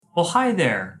Well, hi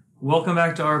there. Welcome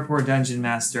back to our poor Dungeon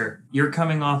Master. You're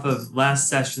coming off of last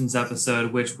session's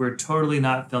episode, which we're totally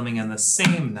not filming on the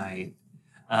same night.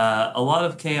 A lot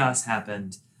of chaos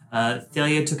happened.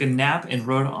 Thalia took a nap and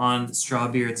rode on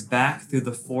Strawbeard's back through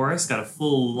the forest, got a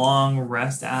full long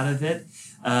rest out of it.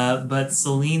 But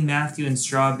Celine, Matthew, and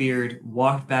Strawbeard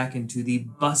walked back into the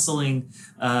bustling...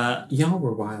 Y'all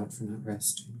were wild for not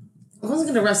resting. I wasn't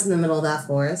going to rest in the middle of that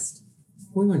forest.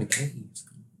 We were in a cave.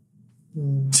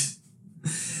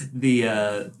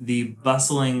 The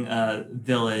bustling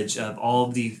village of all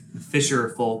of the fisher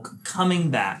folk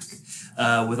coming back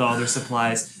with all their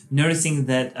supplies, noticing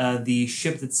that the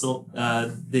ship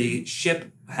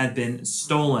had been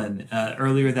stolen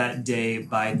earlier that day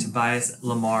by Tobias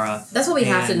Lamara. That's what we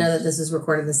have to know, that this is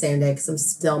recorded the same day, because I'm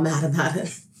still mad about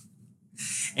it.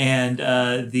 And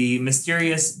the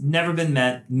mysterious,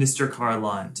 never-been-met Mr.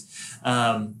 Carlant.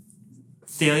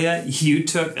 Thalia, you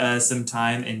took some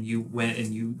time and you went and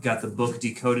you got the book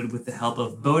decoded with the help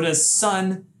of Boda's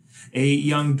son, a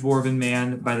young dwarven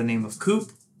man by the name of Coop,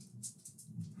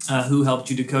 who helped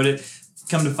you decode it.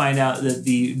 Come to find out that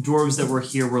the dwarves that were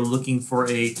here were looking for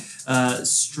a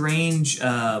strange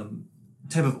type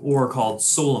of ore called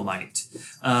solamite.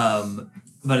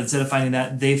 But instead of finding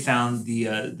that, they found the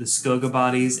Skoga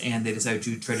bodies, and they decided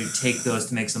to try to take those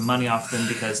to make some money off them,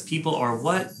 because people are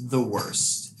the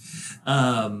worst.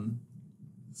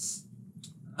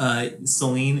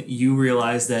 Celine, you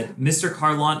realize that Mr.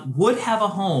 Carlant would have a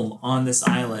home on this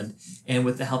island, and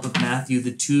with the help of Matthew,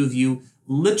 the two of you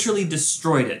literally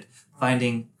destroyed it,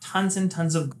 finding tons and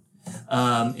tons of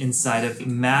inside of a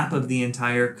map of the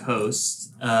entire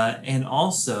coast, and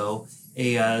also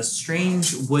a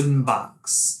strange wooden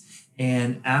box.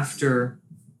 And after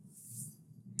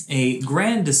a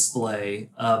grand display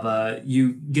of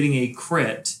you getting a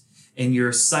crit and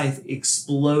your scythe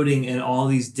exploding in all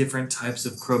these different types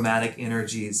of chromatic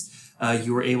energies,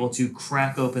 you were able to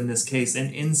crack open this case,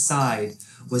 and inside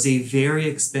was a very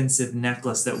expensive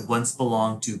necklace that once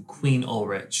belonged to Queen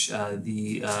Ulrich,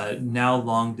 the now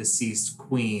long deceased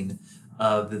queen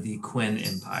of the Quinn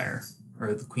Empire,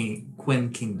 or the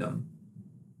Quinn Kingdom.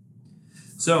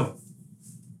 So,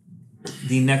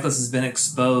 the necklace has been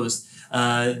exposed.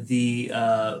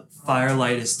 The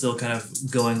firelight is still kind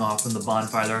of going off from the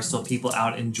bonfire. There are still people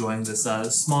out enjoying this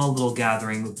small little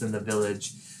gathering within the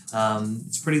village.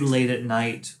 It's pretty late at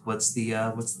night. What's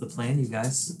the plan, you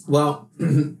guys? Well,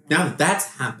 now that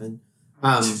that's happened,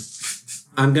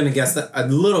 I'm going to guess that a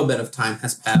little bit of time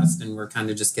has passed, and we're kind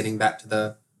of just getting back to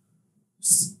the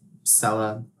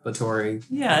celebratory.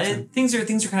 Yeah, things are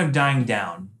kind of dying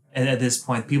down at this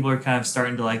point. People are kind of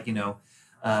starting to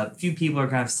a few people are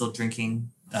kind of still drinking.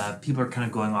 People are kind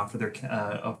of going off for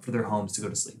their homes to go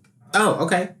to sleep. Oh,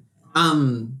 okay.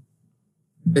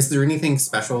 Is there anything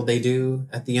special they do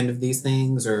at the end of these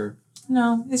things, or?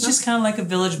 No, it's just kind of like a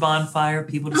village bonfire.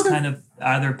 People just kind of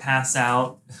either pass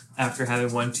out after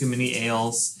having one too many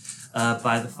ales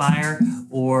by the fire,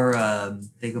 or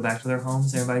they go back to their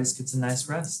homes. Everybody just gets a nice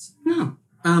rest. No.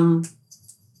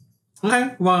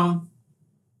 Okay, well,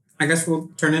 I guess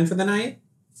we'll turn in for the night.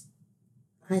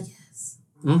 I guess.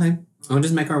 Okay. We'll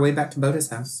just make our way back to Boda's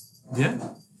house.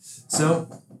 Yeah.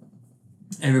 So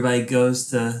everybody goes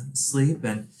to sleep,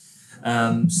 and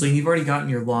Celine, you've already gotten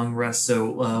your long rest.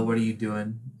 So what are you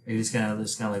doing? Are you just gonna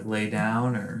like lay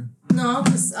down, or? No,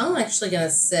 I'm actually gonna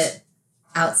sit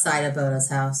outside of Boda's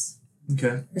house. Okay.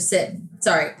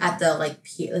 Or at the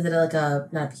pier. Is it not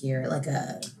a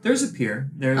pier, There's a pier.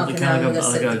 There's okay, kind of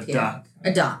like a dock.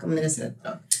 A dock. I'm gonna sit at a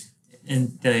dock.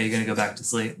 And then you're gonna go back to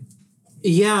sleep.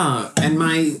 Yeah, and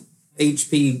my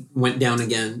HP went down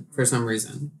again for some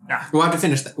reason. We'll have to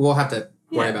finish that. We'll have to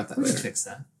worry about that later. We can fix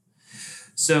that.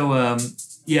 So,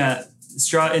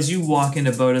 as you walk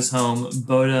into Boda's home,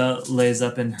 Boda lays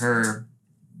up in her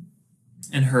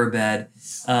bed,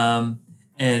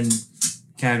 and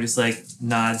kind of just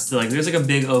nods to there's a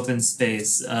big open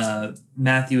space.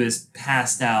 Matthew is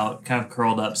passed out, kind of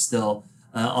curled up still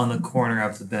on the corner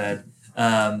of the bed.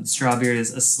 Strawbeard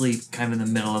is asleep kind of in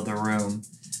the middle of the room.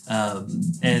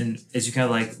 And as you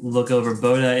kind of look over,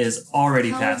 Boda is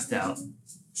already passed out.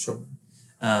 Sure.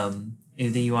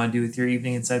 Anything you want to do with your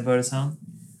evening inside Boda's home?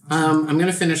 I'm going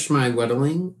to finish my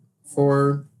whittling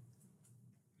for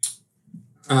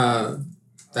that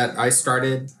I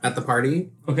started at the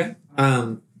party. Okay.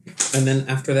 And then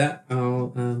after that, I'll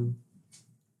go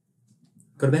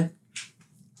to bed.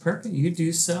 Perfect. You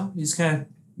do so. You just kind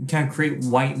of create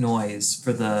white noise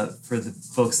for the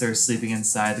folks that are sleeping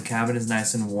inside. The cabin is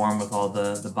nice and warm with all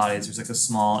the bodies. There's a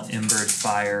small embered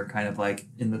fire kind of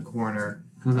in the corner,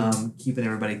 keeping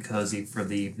everybody cozy for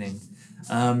the evening.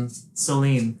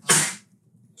 Celine,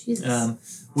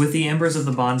 Jesus. With the embers of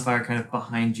the bonfire kind of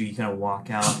behind you, you kind of walk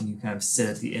out and you kind of sit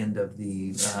at the end of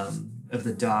the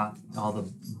dock. All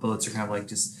the boats are kind of like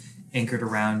just anchored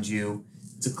around you.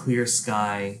 It's a clear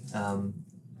sky.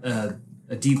 A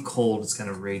deep cold is kind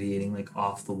of radiating like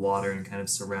off the water and kind of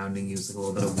surrounding you. It's like a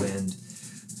little bit of wind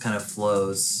kind of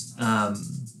flows.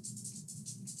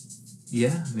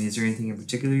 Yeah, I mean, is there anything in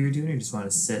particular you're doing, or you just want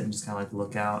to sit and just kind of like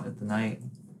look out at the night?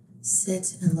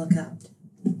 Sit and look out.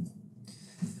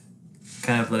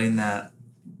 Kind of letting that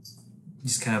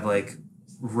just kind of like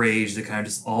rage that kind of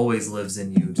just always lives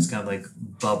in you just kind of like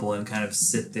bubble and kind of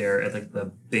sit there at like the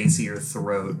base of your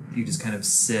throat. You just kind of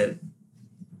sit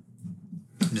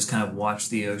and just kind of watch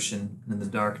the ocean in the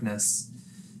darkness,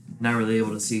 not really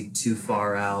able to see too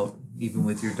far out even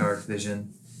with your dark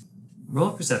vision. Roll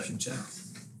a perception check.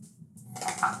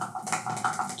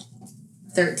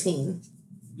 13.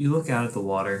 You look out at the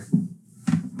water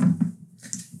and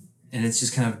it's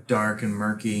just kind of dark and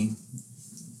murky.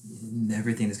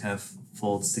 Everything just kind of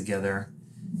folds together.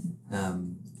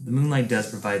 The moonlight does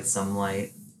provide some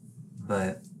light,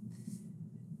 but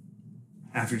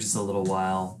after just a little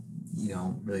while, you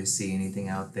don't really see anything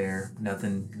out there.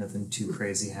 Nothing too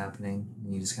crazy happening.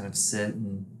 And you just kind of sit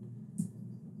and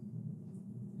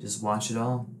just watch it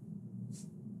all.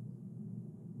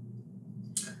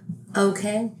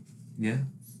 Okay. Yeah,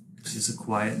 it's just a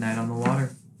quiet night on the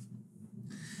water.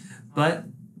 But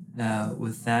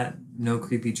with that, no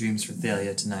creepy dreams for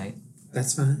Thalia tonight.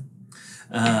 That's fine.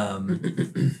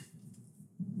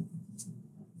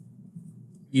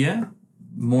 Yeah,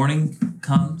 morning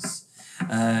comes.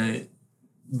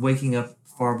 Waking up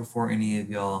far before any of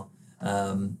y'all.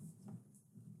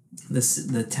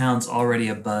 The town's already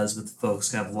abuzz with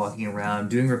folks kind of walking around,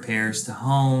 doing repairs to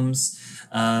homes.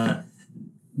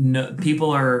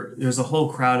 There's a whole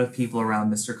crowd of people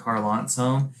around Mr. Carlant's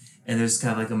home, and there's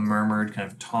kind of like a murmured kind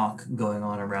of talk going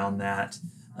on around that.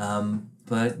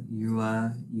 But you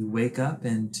wake up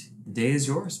and the day is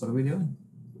yours. What are we doing?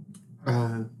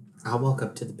 I'll walk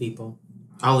up to the people.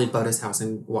 I'll leave Boda's house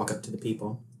and walk up to the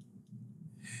people.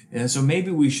 Yeah, so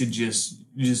maybe we should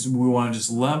we want to just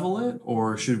level it,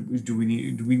 or do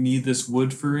we need this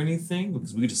wood for anything?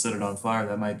 Because we could just set it on fire.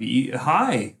 That might be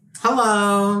hi.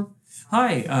 Hello.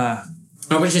 Hi.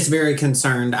 I was just very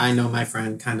concerned. I know my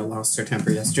friend kind of lost her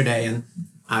temper yesterday, and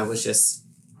I was just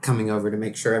coming over to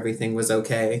make sure everything was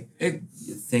okay.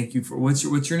 Thank you for what's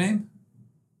your name?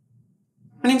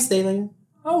 My name's Thalia.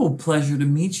 Oh, pleasure to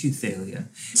meet you, Thalia.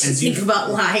 Think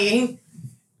about lying.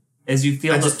 As you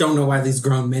feel, I just don't know why these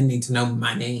grown men need to know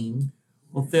my name.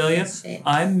 Well, Thalia,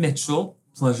 I'm Mitchell.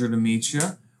 Pleasure to meet you.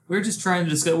 We're just trying to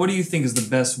discuss. What do you think is the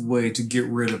best way to get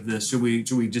rid of this? Should we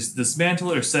just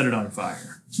dismantle it or set it on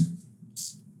fire?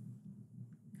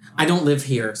 I don't live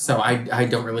here, so I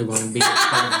don't really want to be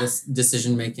part of this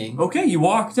decision making. Okay, you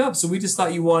walked up, so we just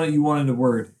thought you wanted a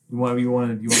word. You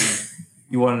wanted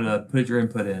to put your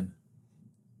input in.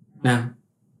 No.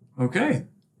 Okay.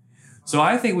 So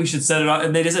I think we should set it on,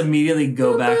 and they just immediately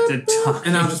go back to talking.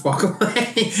 And I'll just walk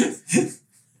away.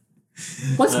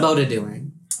 What's Boda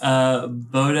doing?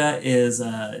 Boda is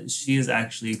she is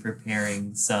actually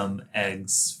preparing some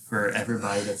eggs for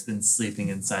everybody that's been sleeping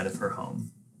inside of her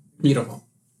home. Beautiful.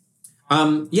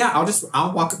 Yeah,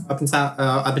 I'll walk up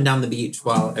and down the beach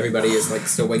while everybody is like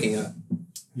still waking up.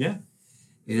 Yeah.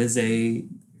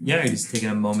 You're just taking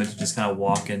a moment to just kind of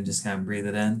walk and just kind of breathe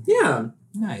it in. Yeah.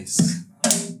 Nice.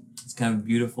 It's kind of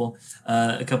beautiful.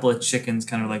 A couple of chickens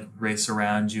kind of like race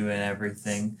around you and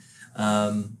everything.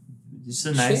 Just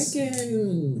a nice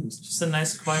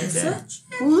quiet day.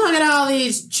 Look at all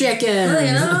these chickens. Look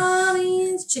at all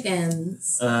these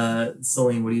chickens.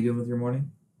 Celine, what are you doing with your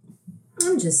morning?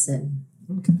 I'm just sitting.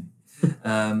 Okay.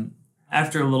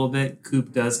 After a little bit,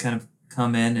 Coop does kind of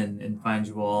come in and find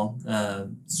you all,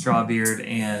 Strawbeard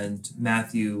and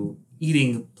Matthew,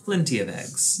 eating plenty of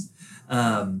eggs.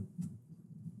 Coop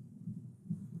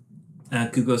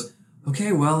goes,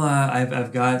 okay, well,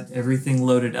 I've got everything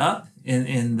loaded up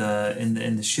in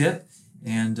the ship,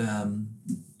 and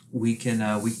we can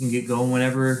get going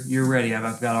whenever you're ready.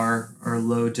 I've got our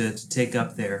load to take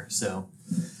up there. So,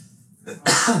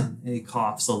 and he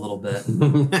coughs a little bit.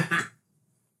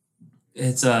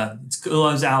 I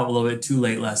was out a little bit too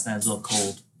late last night. It was a little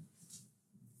cold.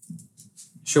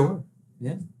 Sure.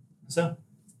 Yeah. So,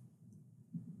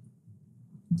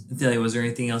 Thalia, was there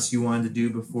anything else you wanted to do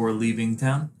before leaving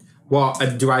town? Well,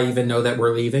 do I even know that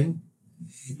we're leaving?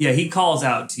 Yeah, he calls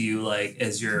out to you like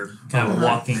as you're kind of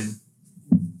walking.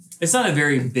 It's not a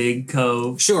very big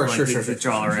cove. Sure. That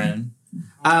y'all are in.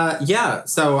 Yeah.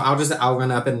 So I'll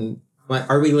run up and.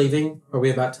 Are we leaving? Are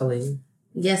we about to leave?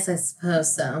 Yes, I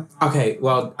suppose so. Okay.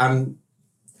 Well,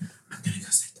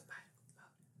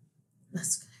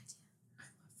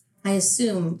 I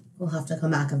assume we'll have to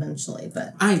come back eventually,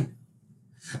 but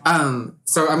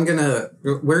so I'm gonna.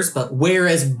 Where is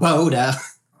Boda?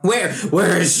 Where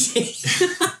is she?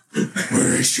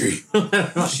 Where is she?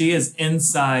 She is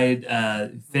inside,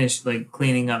 finished like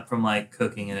cleaning up from like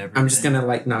cooking and everything. I'm just gonna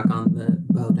like knock on the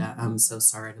Boda. I'm so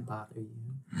sorry to bother you.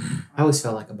 I always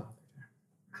feel like I bothered her.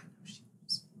 I know she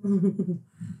is.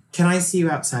 Can I see you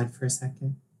outside for a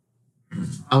second?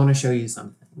 I want to show you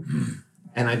something.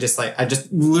 And I just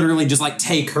literally just like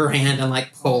take her hand and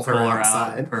like pull her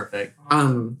outside. Out. Perfect.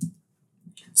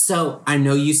 So I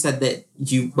know you said that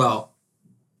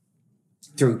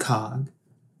through COG,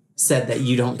 said that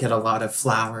you don't get a lot of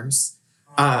flowers.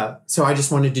 So I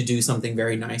just wanted to do something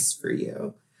very nice for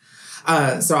you.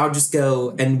 So I'll just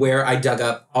go and where I dug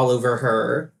up all over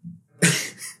her.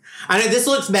 I know this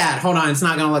looks bad. Hold on. It's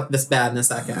not going to look this bad in a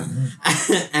second.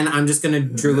 And I'm just going to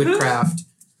druid craft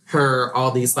her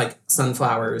all these like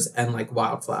sunflowers and like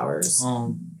wildflowers.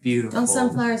 Oh, beautiful. Don't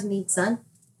sunflowers need sun?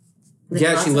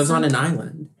 Yeah, she lives on an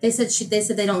island. They said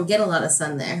they don't get a lot of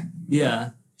sun there.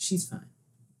 Yeah. She's fine.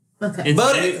 Okay.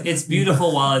 It's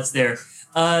beautiful while it's there.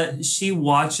 She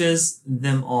watches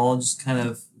them all just kind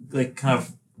of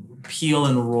peel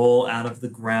and roll out of the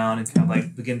ground and kind of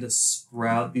like begin to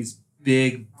sprout these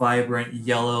big, vibrant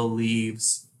yellow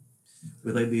leaves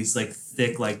with like these like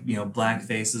thick, like, you know, black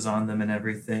faces on them and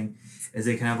everything. As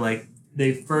they kind of like,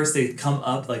 they come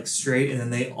up like straight and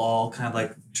then they all kind of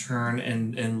like turn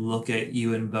and look at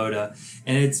you and Boda.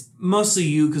 And it's mostly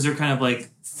you because they're kind of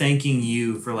like thanking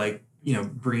you for like, you know,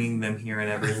 bringing them here and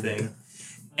everything.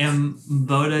 And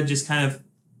Boda just kind of...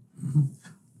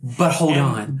 But hold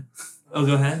on. Oh,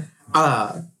 go ahead.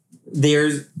 I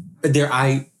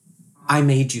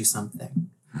made you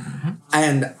something.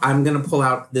 And I'm going to pull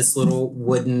out this little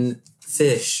wooden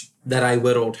fish that I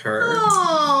whittled her.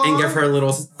 Aww. And give her a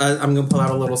little... I'm going to pull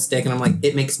out a little stick and I'm like,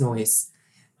 it makes noise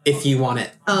if you want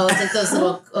it. Oh, it's like those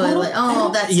little...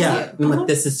 that's yeah, cute. I'm like,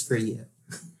 this is for you.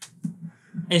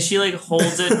 And she like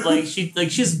holds it she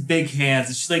has big hands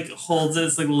and she like holds it.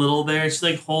 It's like little there. She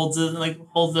like holds it and like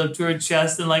holds it up to her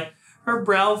chest and like her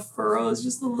brow furrows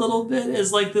just a little bit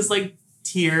as like this like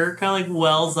tear kind of like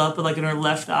wells up and like in her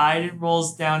left eye and it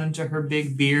rolls down into her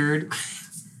big beard.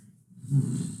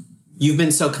 You've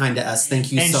been so kind to us.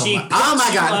 Thank you and so she much. Oh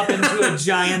my God! Up into a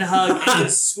giant hug and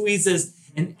it squeezes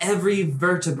and every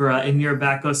vertebra in your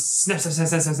back goes snap snap snap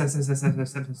snap snap snap snap snap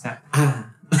snap snap snap.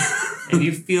 And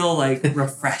you feel like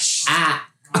refreshed.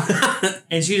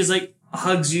 And she just like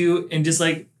hugs you and just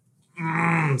like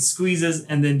squeezes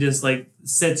and then just like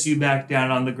sets you back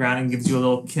down on the ground and gives you a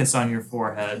little kiss on your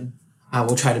forehead. I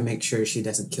will try to make sure she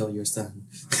doesn't kill your son.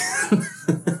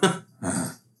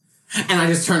 And I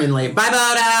just turn and leave. Bye,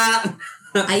 Boda!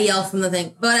 I yell from the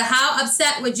thing. But how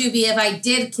upset would you be if I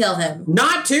did kill him?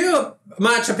 Not too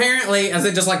much, apparently, as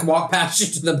I just like walk past you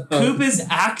to the boat. Coop is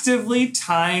actively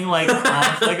tying like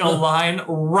off like a line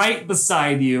right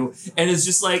beside you and is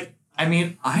just like, I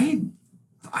mean, I'd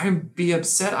be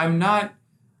upset. I'm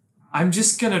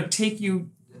just gonna take you.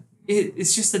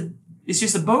 It's just a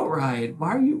boat ride.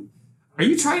 Why are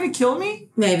you trying to kill me?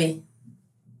 Maybe.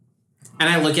 And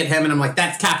I look at him and I'm like,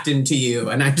 that's captain to you.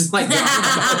 And I just like...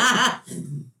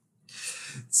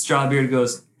 Strawbeard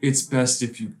goes, it's best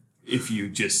if you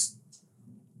just...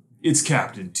 It's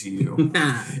captain to you.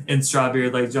 And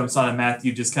Strawbeard like jumps on and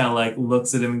Matthew just kind of like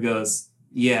looks at him and goes,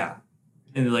 yeah.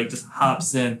 And he like just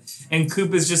hops in. And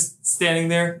Coop is just standing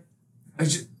there.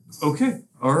 Okay.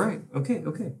 All right.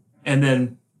 Okay. And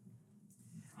then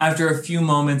after a few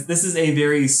moments, this is a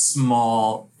very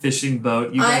small fishing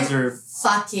boat. You guys are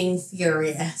fucking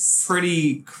furious.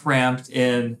 Pretty cramped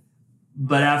in,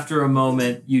 but after a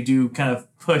moment, you do kind of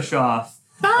push off.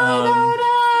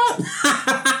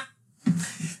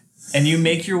 And you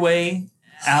make your way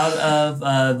out of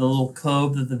the little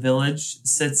cove that the village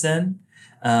sits in,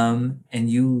 and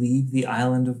you leave the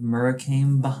island of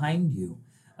Murricane behind you.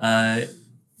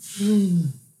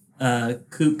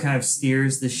 Coop kind of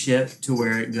steers the ship to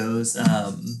where it goes.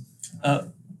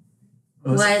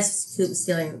 Why is Coop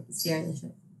steering the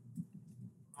ship?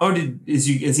 Oh, is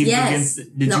he yes. against?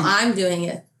 I'm doing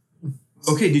it.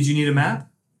 Okay, did you need a map?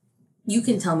 You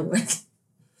can tell me where.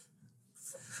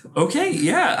 Okay,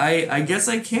 yeah, I guess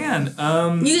I can.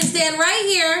 You can stand right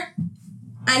here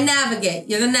and navigate.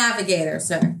 You're the navigator,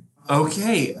 sir.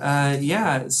 Okay,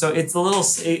 yeah. So it's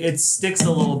it sticks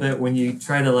a little bit when you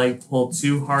try to like pull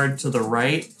too hard to the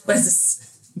right. What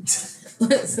is this?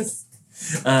 What is this?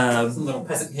 Some little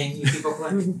peasant game you people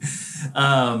play.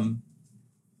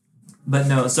 But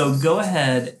no. So go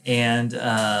ahead and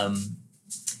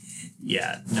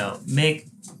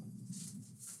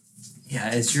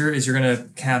as you're gonna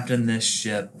captain this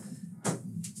ship,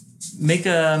 make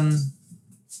a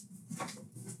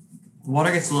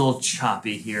water gets a little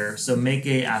choppy here, so make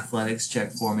a athletics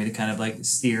check for me to kind of like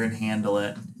steer and handle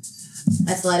it.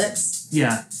 Athletics?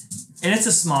 Yeah, and it's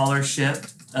a smaller ship,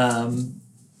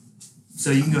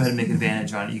 so you can go ahead and make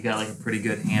advantage on it. You got like a pretty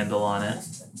good handle on it.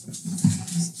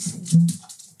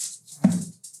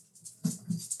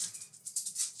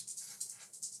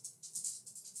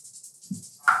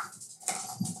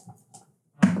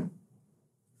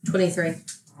 $23.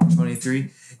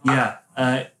 23. Yeah.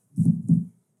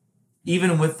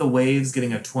 Even with the waves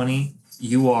getting a 20,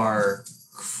 you are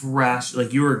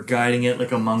like you are guiding it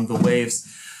like among the waves.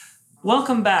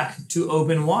 Welcome back to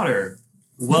Open Water.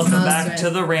 Welcome back to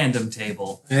the random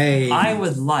table. Hey. I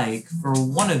would like for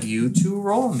one of you to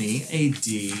roll me a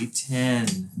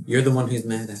D10. You're the one who's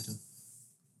mad at him.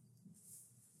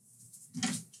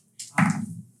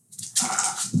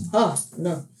 Oh,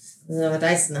 no. There's no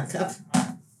dice in that cup.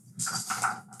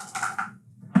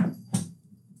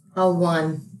 A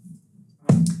 1.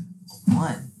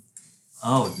 1.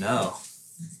 Oh, no.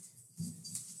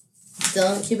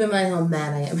 Don't keep in mind how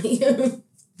mad I am at you.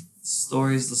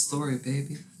 Story's the story,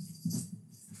 baby.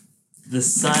 The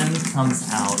sun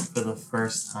comes out for the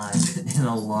first time in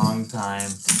a long time.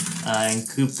 And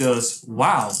Coop goes,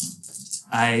 wow,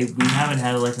 we haven't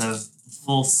had like a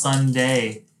full sun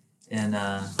day in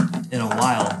a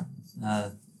while.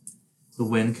 The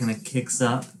wind kind of kicks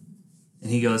up. And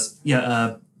he goes,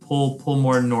 yeah, pull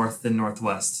more north than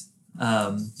northwest.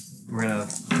 We're going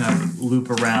to kind of loop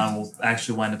around. We'll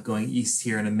actually wind up going east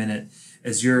here in a minute.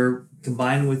 As you're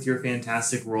combined with your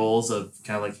fantastic roles of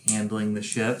kind of like handling the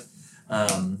ship,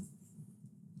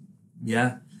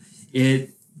 yeah, it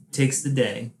takes the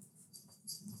day.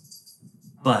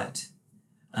 But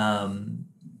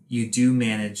you do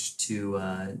manage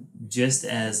to, just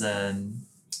as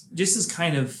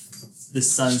kind of the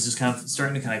sun's just kind of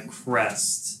starting to kind of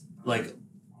crest, like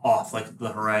off like the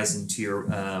horizon to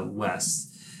your west,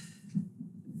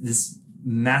 this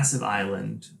massive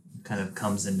island kind of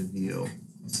comes into view.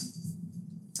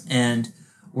 And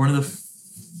one of the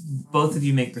both of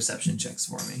you make perception checks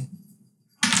for me.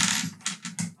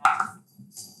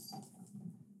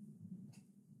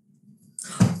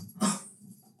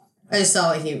 I just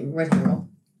saw what he rolled.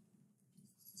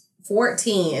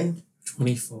 14.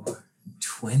 24.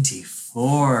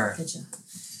 24. Good job.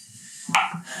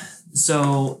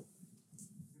 So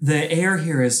the air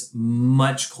here is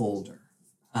much colder.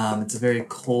 It's a very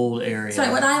cold area. Sorry,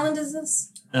 what island is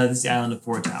this? This is the island of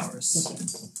 4 Towers. Thank you.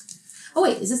 Oh,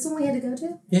 wait, is this the one we had to go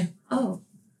to? Yeah. Oh.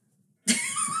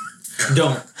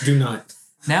 Do not.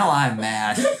 Now I'm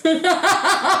mad.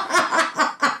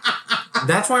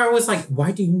 That's why I was like,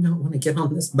 why do you not want to get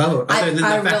on this boat? I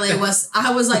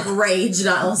was like rage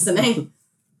not listening.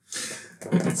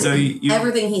 So you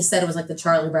Everything he said was like the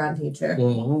Charlie Brown teacher.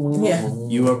 Yeah.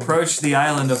 You approach the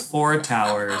island of 4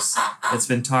 Towers. It's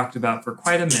been talked about for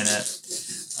quite a minute.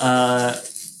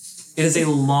 It is a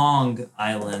long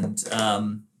island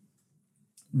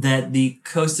that the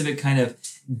coast of it kind of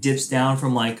dips down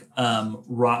from like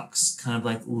rocks kind of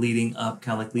like leading up,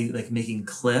 kind of like making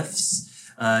cliffs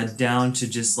down to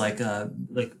just like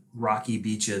rocky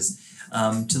beaches.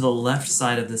 To the left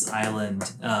side of this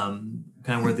island,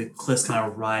 kind of where the cliffs kind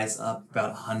of rise up about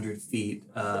 100 feet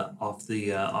off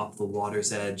the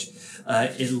water's edge.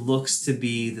 It looks to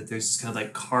be that there's this kind of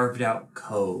like carved out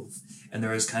cove, and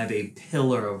there is kind of a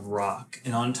pillar of rock,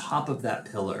 and on top of that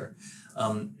pillar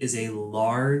is a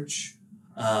large,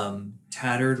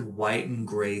 tattered white and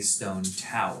gray stone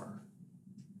tower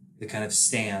that kind of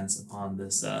stands upon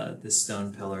this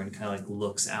stone pillar and kind of like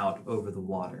looks out over the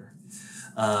water.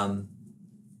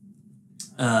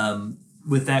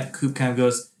 With that, Coop kind of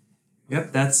goes,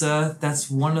 "Yep, that's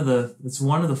one of the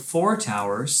 4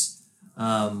 towers.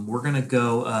 We're gonna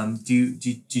go. Do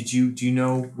you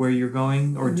know where you're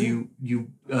going, or do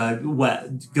you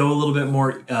go a little bit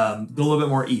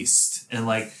more east, and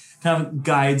like kind of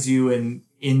guides you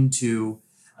into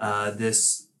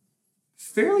this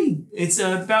fairly. It's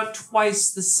about twice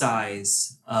the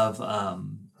size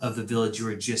of the village you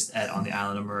were just at on the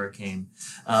island of Hurricane.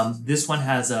 This one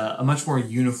has a much more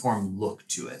uniform look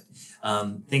to it.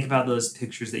 Think about those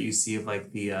pictures that you see of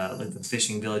like the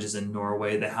fishing villages in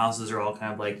Norway. The houses are all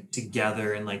kind of like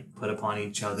together and like put upon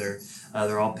each other.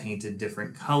 They're all painted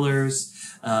different colors.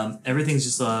 Everything's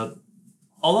just a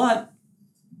lot,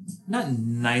 not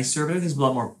nicer, but everything's a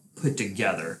lot more put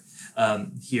together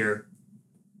here.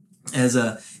 As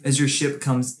your ship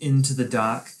comes into the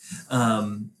dock,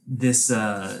 this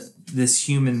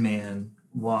human man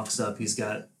walks up. He's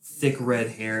got thick red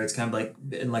hair. It's kind of like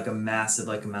in like a massive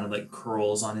like amount of like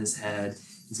curls on his head.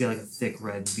 He's got like a thick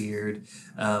red beard.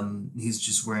 He's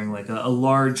just wearing like a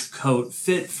large coat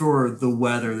fit for the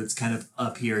weather that's kind of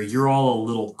up here. You're all a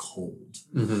little cold.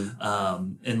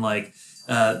 And like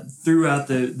throughout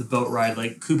the boat ride,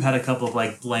 like Coop had a couple of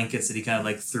like blankets that he kind of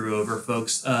like threw over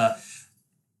folks.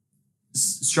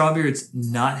 Strawbeard's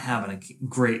not having a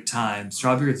great time.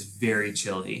 Strawbeard's very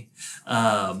chilly.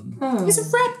 He's a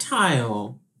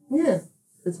reptile. Yeah,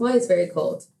 that's why it's very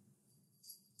cold.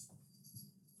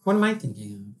 What am I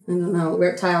thinking I don't know.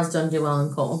 Reptiles don't do well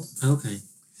in cold. of? Okay.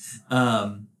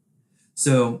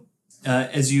 So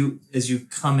as you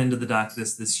come into the dock,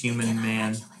 this human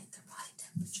man. Regulate their body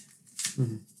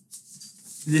temperature.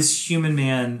 This human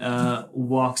man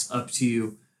walks up to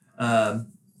you.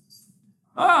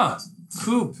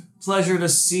 Coop, pleasure to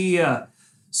see ya.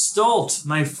 Stolt,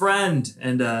 my friend.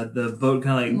 And the boat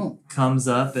kind of like comes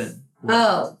up and...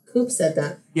 Oh, Coop said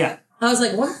that. Yeah. I was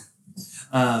like, what?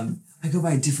 I go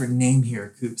by a different name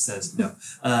here, Coop says. No.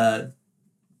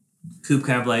 Coop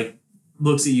kind of like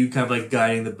looks at you, kind of like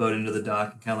guiding the boat into the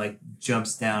dock and kind of like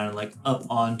jumps down and like up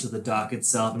onto the dock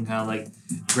itself and kind of like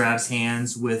grabs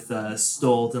hands with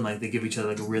Stolt and like they give each other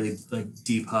like a really like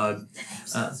deep hug.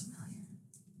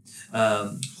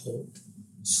 Holt.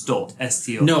 Stolt,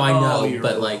 S-T-O. No, I know, you're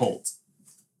but like Holt.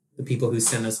 the people who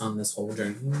sent us on this whole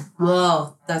journey.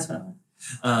 Oh, that's what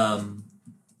I want.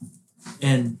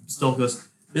 And Stolt goes,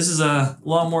 this is a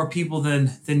lot more people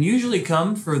than usually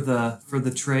come for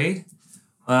the trade.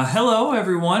 Hello,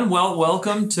 everyone. Well,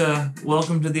 welcome to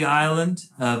the island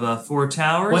of Four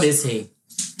Towers. What is he?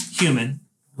 Human.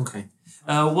 Okay.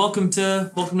 Welcome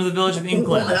to the village of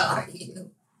Inkland. What are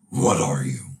you? What are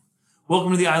you?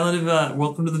 Welcome to the island of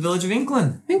welcome to the village of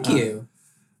Inkland. Thank you.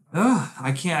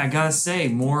 I gotta say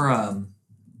more.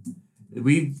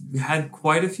 We've had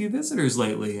quite a few visitors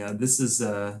lately. This is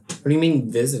What do you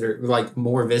mean visitor? Like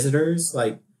more visitors?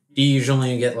 Like do you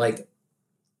usually get like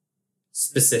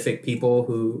specific people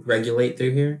who regulate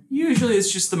through here? usually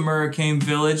it's just the Murricane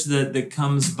village that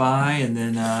comes by, and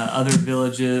then other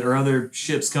villages or other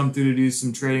ships come through to do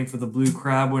some trading for the blue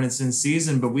crab when it's in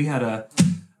season. But we had a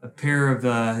pair of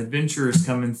adventurers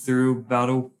coming through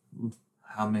about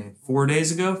 4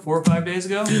 days ago, 4 or 5 days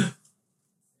ago.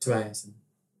 Tobias.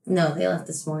 No, they left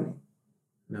this morning.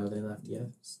 No, they left.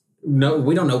 Yes. No,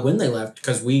 we don't know when they left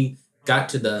because we got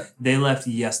to the. They left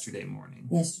yesterday morning.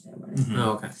 Yesterday morning. Mhm.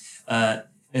 Oh, okay.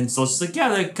 And so it's just like,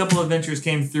 yeah, a couple of adventurers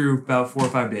came through about 4 or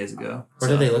 5 days ago. What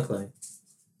do they look like?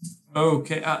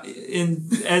 Okay.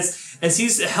 As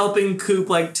he's helping Coop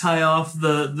like tie off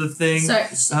the thing.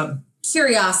 Sorry,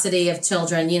 curiosity of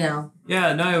children, you know.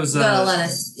 Yeah, no, it was Gotta let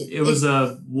us. it was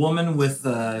a woman with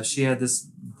she had this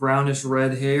brownish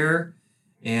red hair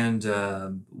and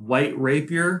white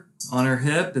rapier on her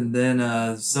hip, and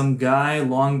then some guy,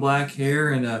 long black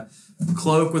hair and a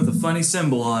cloak with a funny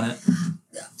symbol on it.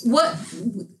 What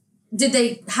did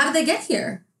they? How did they get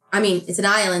here? I mean, it's an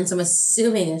island, so I'm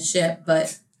assuming a ship,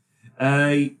 but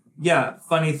Yeah,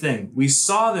 funny thing. We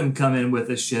saw them come in with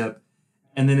a ship,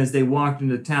 and then as they walked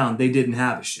into town, they didn't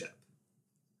have a ship.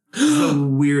 The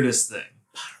weirdest thing.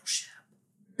 Bottle ship.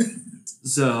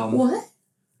 So what?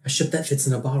 A ship that fits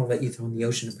in a bottle that you throw in the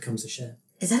ocean, it becomes a ship.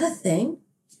 Is that a thing?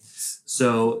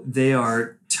 So they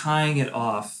are tying it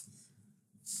off.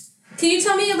 Can you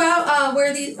tell me about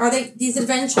where these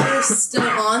adventurers still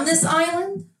on this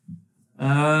island?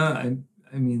 I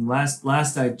mean, last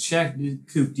I checked,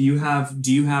 Coop, do you have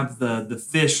the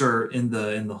fish or in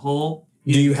the hole?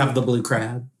 Do you have the blue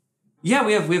crab? Yeah,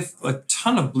 we have a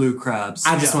ton of blue crabs.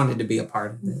 I just wanted to be a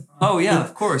part of it. Oh yeah,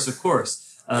 of course.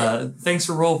 Thanks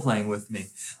for role playing with me.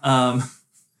 I'm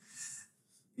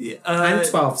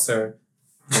 12, sir.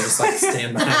 I just like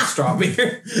stand behind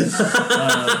Strawbeard.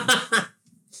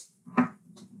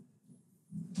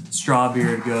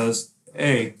 Strawbeard goes,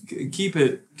 "Hey, keep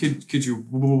it. Could you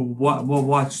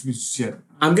watch me ship?"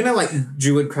 I'm gonna like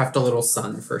druidcraft a little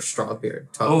sun for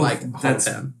Strawbeard to hold that's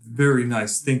him. very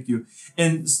nice. Thank you.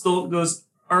 And Stolt goes,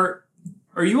 "Are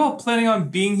you all planning on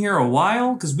being here a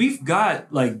while? Because we've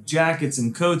got like jackets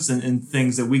and coats and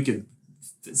things that we could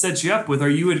set you up with.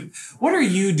 What are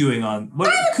you doing on?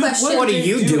 What What are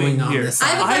you doing on here? this I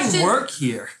have a I question. work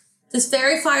here. Does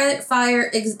fairy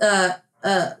fire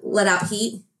let out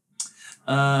heat?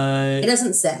 It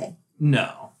doesn't say.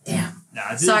 No. Damn. No,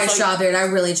 it's Sorry, like, Strawbeard. I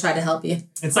really tried to help you.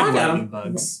 It's like I got lightning him.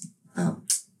 bugs. Oh.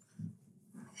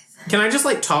 Can I just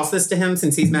like toss this to him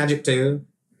since he's magic too?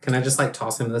 Can I just like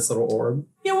toss him this little orb?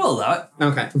 Yeah, we'll allow it.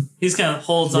 Okay. He's kind of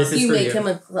holds on. This is You for make you. him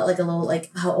a little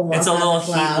like It's a little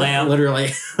heat lamp.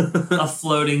 Literally. A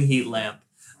floating heat lamp.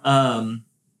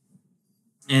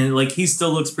 And like he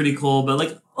still looks pretty cool, but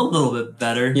like a little bit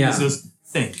better. Yeah. He goes,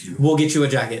 "Thank you." We'll get you a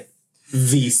jacket.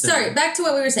 Visa. Sorry, back to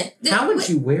what we were saying. How would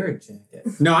you wear a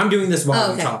jacket? No, I'm doing this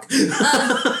while we talk.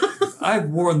 I've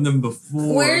worn them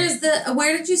before.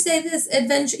 Where did you say this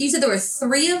adventure? You said there were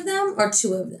 3 of them or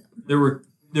 2 of them? There were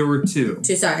 2.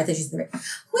 2. Sorry, I think she's 3.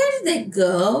 Where did they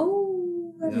go?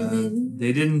 What did they do?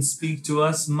 They didn't speak to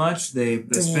us much. They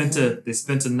spent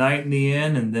a night in the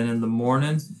inn, and then in the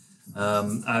morning,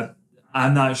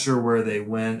 I'm not sure where they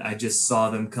went. I just saw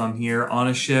them come here on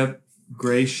a ship.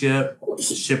 Gray ship.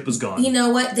 Ship was gone. You know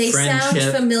what? They Friendship.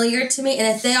 sound familiar to me, and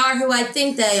if they are who I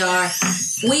think they are,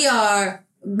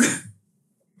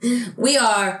 we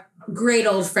are great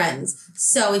old friends.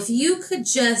 So if you could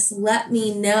just let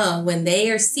me know when they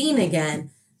are seen again,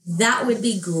 that would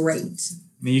be great.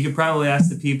 I mean, you could probably ask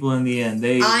the people in the inn.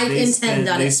 They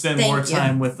spent more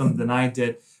time with them than I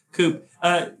did. Coop,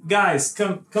 guys,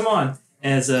 come on.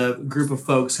 As a group of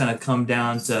folks kind of come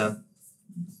down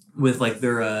with like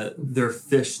their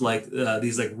fish, like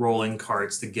these like rolling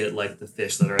carts to get like the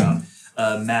fish that are out.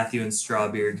 Matthew and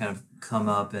Strawbeard kind of come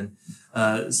up, and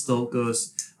Stolt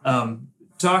goes,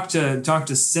 talk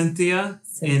to Cynthia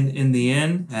in the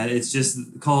inn. It's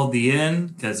just called the inn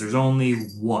because there's only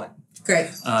one.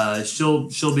 Great.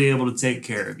 She'll be able to take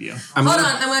care of you. Hold on,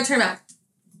 I'm going to turn back.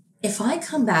 If I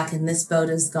come back and this boat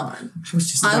is gone,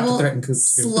 I will threaten Coop too.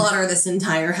 slaughter this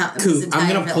entire house. Coop, I'm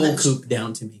going to pull Coop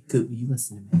down to me. Coop, you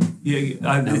listen to me.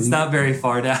 Yeah, it's not very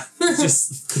far down.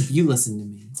 Just Coop, you listen to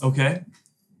me. Okay.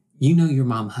 You know your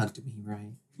mom hugged me,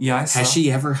 right? Yeah, I saw. Has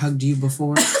she ever hugged you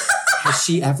before? Has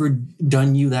she ever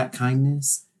done you that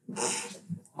kindness?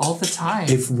 All the time.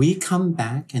 If we come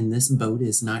back and this boat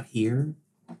is not here,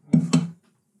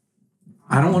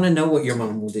 I don't want to know what your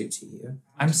mom will do to you.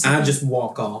 I just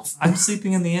walk off. I'm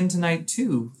sleeping in the inn tonight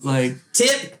too. Like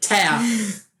tip tap,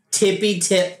 tippy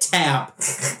tip tap,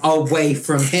 away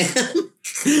from him.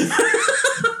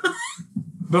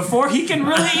 Before he can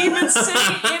really even say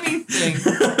anything,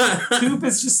 Coop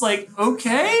is just like,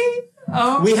 okay.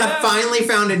 We have finally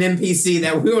found an NPC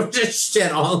that we will just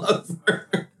shit all over.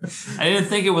 I didn't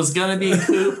think it was gonna be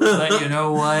Coop, but you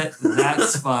know what?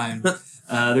 That's fine.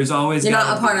 There's always You're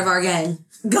not a part of our gang.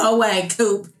 Go away,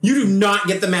 Coop. You do not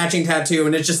get the matching tattoo,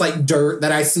 and it's just like dirt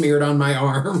that I smeared on my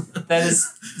arm. That is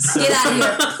so get out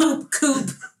of here,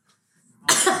 Coop.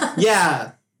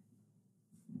 Yeah.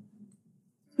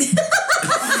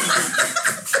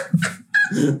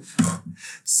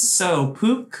 So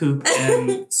Poop, Coop,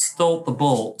 and Stolt the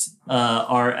Bolt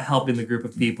are helping the group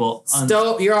of people.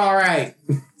 Stolt, you're all right.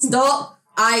 Stolt,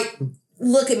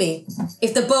 look at me.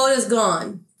 If the boat is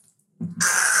gone.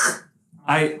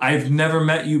 I've never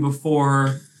met you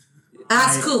before.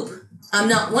 Ask Coop. I'm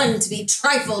not one to be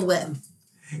trifled with.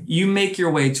 You make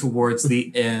your way towards the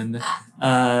inn,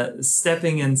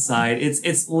 stepping inside.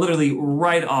 It's literally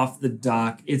right off the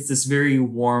dock. It's this very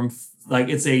warm, like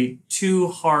it's a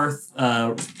 2-hearth,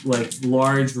 like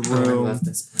large room. Oh, I love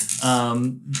this place.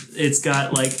 It's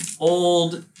got like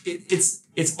old.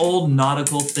 It's old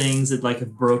nautical things that like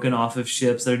have broken off of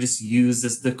ships that are just used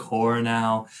as decor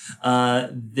now.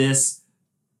 This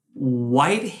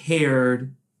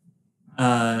white-haired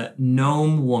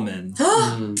gnome woman.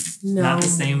 No. Not the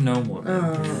same gnome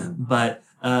woman. But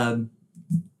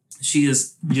she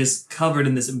is just covered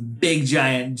in this big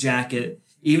giant jacket,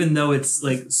 even though it's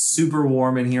like super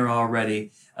warm in here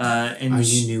already. And are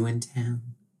you new in town?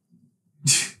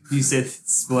 You said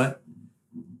what?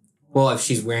 Well, if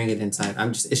she's wearing it inside,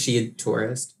 is she a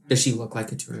tourist? Does she look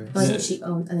like a tourist?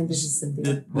 Well, I think this is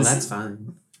Cynthia. Well, that's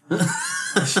fine.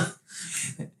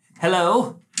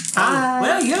 Hello. Hi.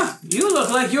 Well, you look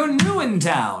like you're new in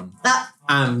town.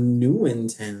 I'm new in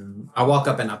town. I walk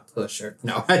up and I push her.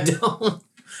 No, I don't.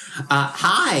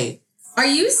 Hi. Are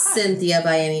you Cynthia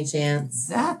by any chance?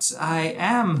 That I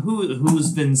am.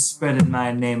 Who's been spreading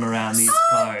my name around these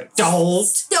parts?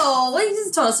 Don't. No, he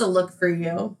just told us to look for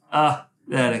you.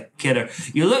 That a kidder.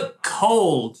 You look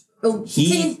cold. Oh,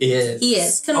 He is. He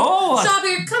is.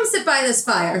 Strawbeard, come sit by this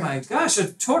fire. Oh my gosh,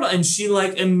 a turtle. And she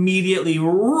like immediately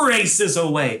races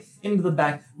away into the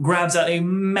back, grabs out a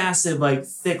massive, like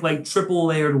thick, like triple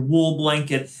layered wool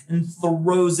blanket and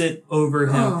throws it over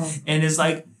him and is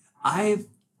like, I've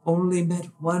only met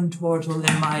one turtle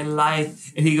in my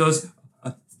life. And he goes,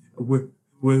 were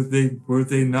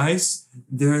they nice?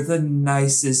 They're the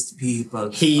nicest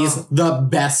people. He's the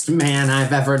best man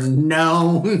I've ever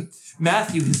known.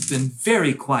 Matthew has been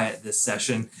very quiet this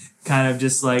session. Kind of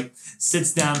just like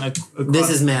sits down. This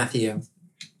is Matthew.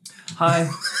 Hi.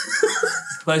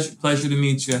 pleasure to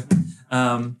meet you.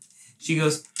 She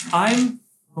goes, I'm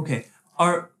okay.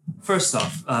 First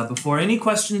off, before any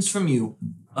questions from you,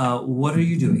 what are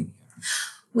you doing here?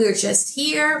 We're just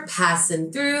here,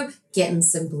 passing through, getting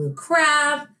some blue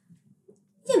crab.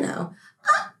 You know,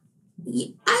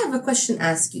 I have a question to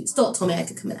ask you. Stolt told me I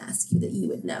could come and ask you that you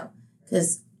would know.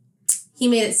 Because he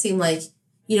made it seem like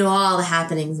you know all the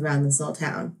happenings around this little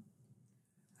town.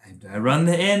 I run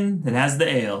the inn that has the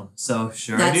ale, so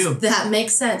I do. That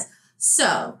makes sense.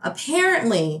 So,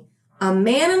 apparently, a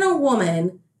man and a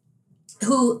woman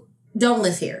who don't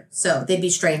live here, so they'd be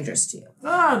strangers to you.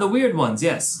 Ah, the weird ones,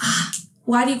 yes.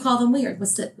 Why do you call them weird?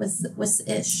 What's the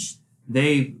ish?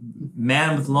 They,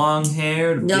 man with long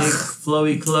hair, big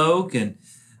flowy cloak, and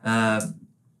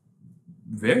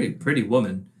very pretty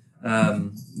woman.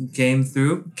 Came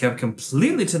through, kept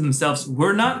completely to themselves,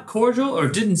 were not cordial or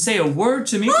didn't say a word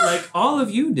to me like all of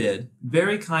you did.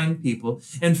 Very kind people.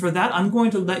 And for that, I'm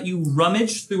going to let you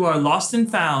rummage through our lost and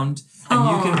found, and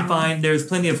you can find there's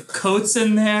plenty of coats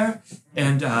in there.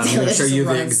 And I'm going to show you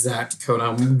the exact coat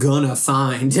I'm gonna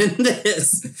find in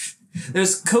this.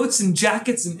 There's coats and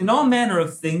jackets and all manner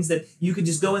of things that you could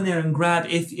just go in there and grab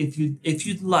if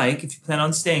you'd like, if you plan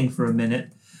on staying for a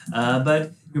minute.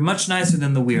 But you're much nicer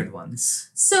than the weird ones.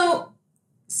 So,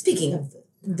 speaking of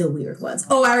the weird ones.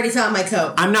 Oh, I already found my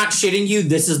coat. I'm not shitting you.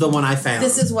 This is the one I found.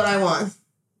 This is what I want.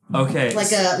 Okay.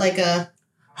 Like a...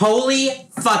 Holy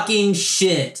fucking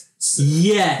shit.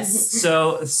 Yes.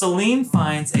 So, Celine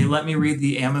finds a... Let me read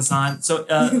the Amazon. So,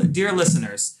 dear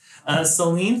listeners,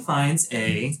 Celine finds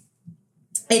a...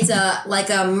 It's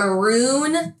a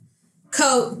maroon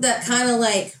coat that kind of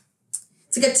like...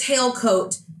 It's like a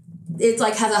tailcoat. It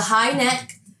like has a high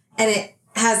neck and it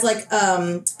has like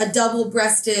a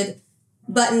double-breasted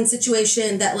button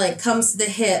situation that like comes to the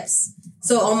hips,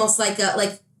 so almost like a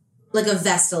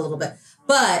vest a little bit.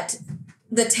 But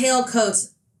the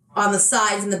tailcoats on the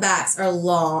sides and the backs are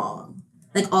long,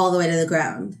 like all the way to the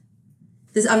ground.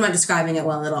 I'm not describing it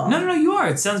well at all. No, you are.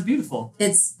 It sounds beautiful.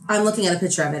 I'm looking at a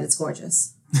picture of it. It's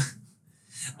gorgeous.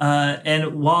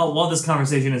 And while this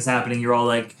conversation is happening, you're all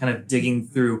like kind of digging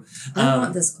through. I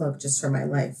want this cloak just for my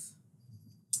life.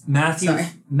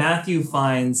 Matthew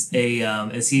finds a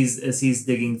as he's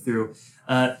digging through.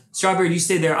 Strawberry, you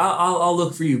stay there. I'll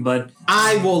look for you, bud.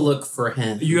 I will look for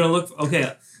him. You're gonna look. Okay.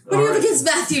 What do you have against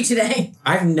Matthew today?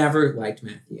 I've never liked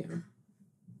Matthew.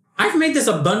 I've made this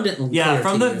abundantly clear. Yeah,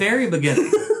 from the very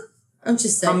begining. I'm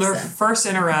just saying. From their first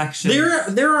interaction.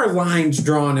 There are lines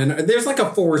drawn, and there's like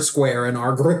a 4 square in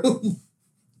our group.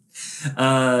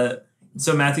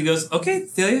 So Matthew goes, okay,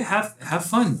 Thalia, have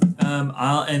fun.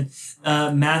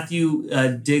 Matthew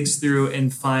digs through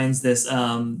and finds this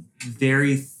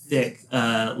very thick,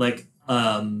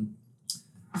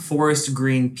 forest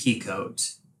green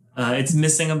peacoat. It's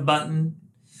missing a button,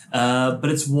 but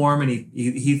it's warm, and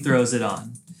he throws it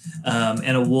on,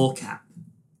 and a wool cap.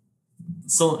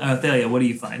 So, Thalia, what do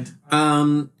you find?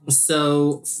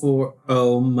 So for,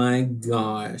 oh my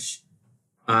gosh,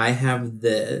 I have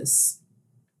this.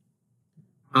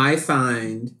 I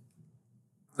find,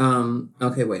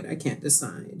 okay, wait, I can't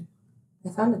decide. I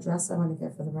found a dress I want to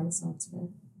get for the Renaissance fair.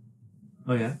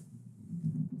 Oh, yeah?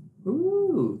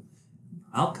 Ooh,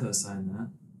 I'll co-sign that.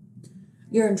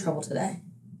 You're in trouble today.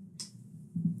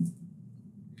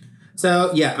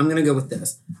 So, yeah, I'm going to go with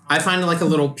this. I find like a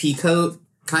little peacoat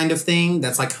kind of thing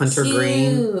that's like hunter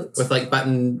green with like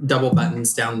double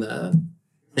buttons down the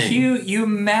thing. Cute, you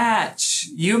match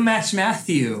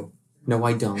Matthew. No,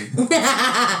 I don't.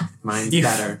 Mine's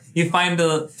better. You find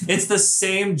it's the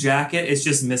same jacket, it's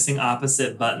just missing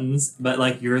opposite buttons, but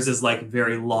like yours is like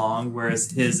very long, whereas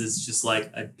his is just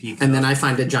like a peacoat. And then I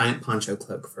find a giant poncho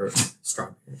cloak for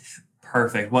Strawberry.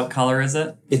 Perfect. What color is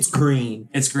it? It's green.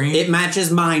 It's green? It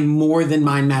matches mine more than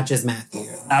mine matches Matthew.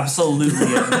 Absolutely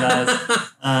it does.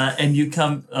 And you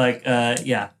come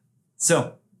yeah.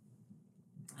 So,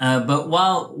 but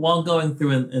while going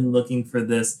through and looking for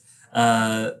this,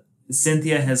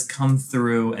 Cynthia has come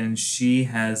through and she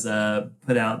has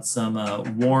put out some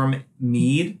warm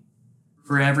mead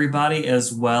for everybody,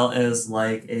 as well as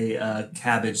like a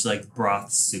cabbage like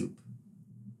broth soup.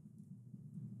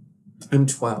 I'm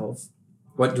 12.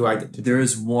 What do I get to do? There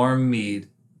is warm mead.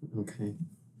 Okay.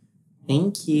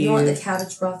 Thank you. You want the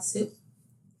cabbage broth soup?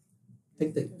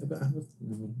 Think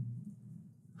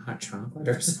hot chocolate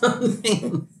or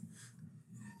something.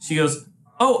 She goes,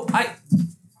 "Oh,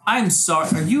 I'm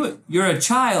sorry. You're a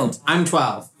child." I'm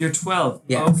 12. You're 12.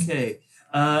 Yes. Okay.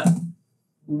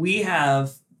 We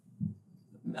have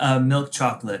milk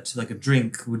chocolate, like a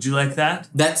drink. Would you like that?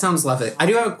 That sounds lovely. I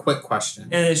do have a quick question.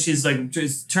 And she's like,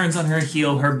 just turns on her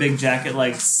heel, her big jacket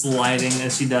like sliding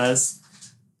as she does.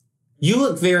 You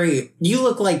look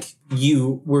like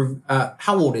you were,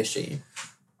 how old is she?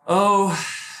 Oh,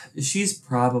 she's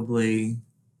probably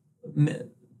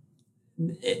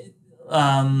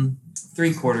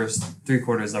Three-quarters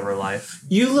of her life.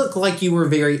 You look like you were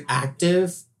very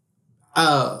active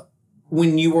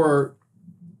when you were...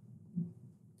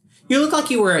 You look like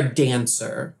you were a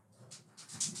dancer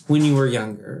when you were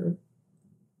younger.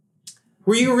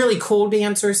 Were you a really cool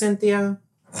dancer, Cynthia?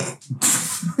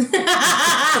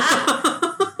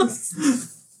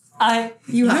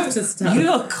 You have to stop. You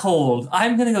look cold.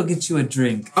 I'm gonna go get you a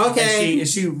drink. Okay.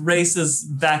 As she races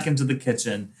back into the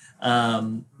kitchen.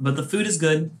 But the food is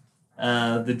good.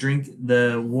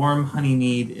 The warm honey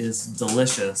mead is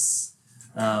delicious.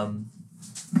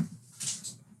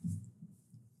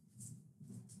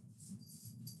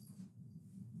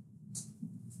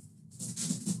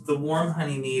 The warm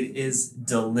honey mead is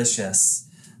delicious.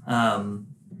 And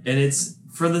it's,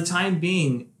 for the time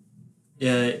being,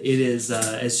 it is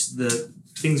as the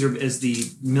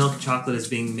milk chocolate is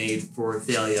being made for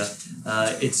Thalia.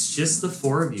 It's just the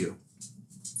four of you.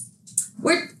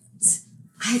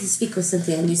 I had to speak with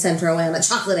Cynthia and you sent her away on a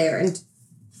chocolate errand.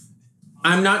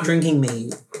 I'm not drinking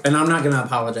mead, and I'm not going to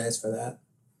apologize for that.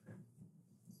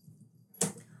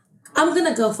 I'm going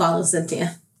to go follow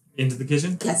Cynthia. Into the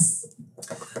kitchen? Yes.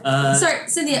 Sorry,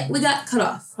 Cynthia, we got cut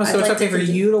off. Oh, so it's okay for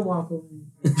you to walk away.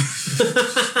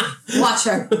 Watch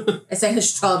her. I say her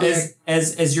strawberry.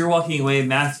 As you're walking away,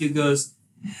 Matthew goes,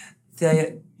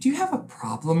 Thalia, do you have a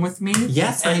problem with me?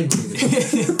 Yes, I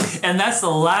do. And that's the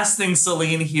last thing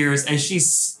Celine hears as she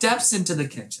steps into the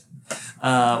kitchen.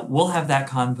 We'll have that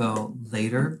convo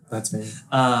later. That's fair.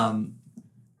 I'm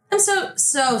so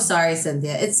sorry,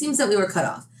 Cynthia. It seems that we were cut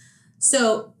off.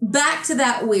 So back to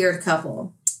that weird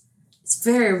couple. It's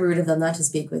very rude of them not to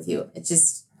speak with you.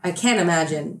 I can't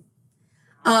imagine.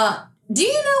 Do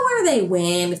you know where they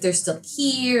went? If they're still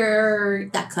here?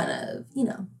 That kind of,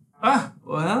 no.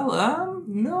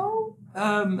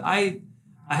 I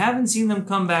haven't seen them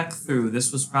come back through.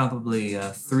 This was probably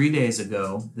 3 days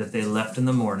ago that they left in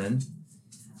the morning.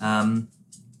 And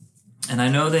I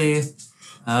know they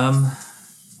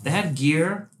had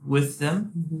gear with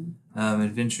them,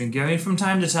 adventuring gear. I mean, from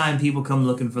time to time, people come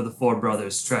looking for the four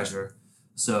brothers' treasure.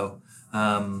 So,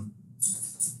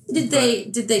 Did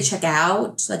they check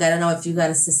out? Like, I don't know if you got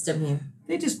a system here.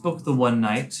 They just booked the one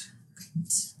night.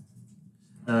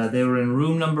 They were in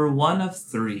room number 1 of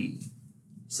 3.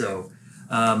 So,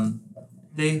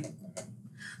 they...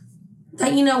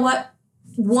 You know what?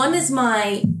 1 is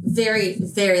my very,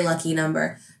 very lucky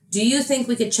number. Do you think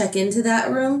we could check into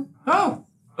that room? Oh,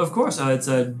 of course. It's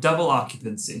a double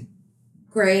occupancy.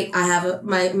 Great. I have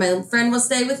my friend will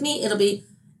stay with me. It'll be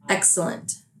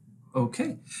excellent.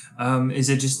 Okay. Is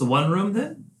it just the one room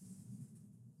then?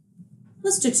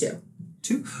 Let's do 2.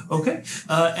 2? Okay.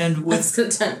 And with... That's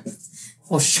good time.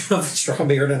 We'll shove a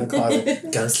strawberry in a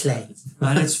closet. Go slay.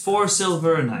 And it's 4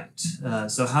 silver a night.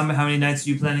 So how many nights are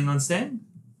you planning on staying?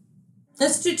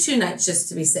 Let's do 2 nights just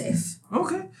to be safe.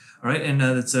 Okay. All right. And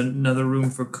that's another room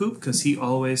for Coop because he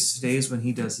always stays when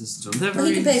he does his deliveries. Well,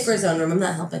 he can pay for his own room. I'm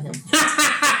not helping him.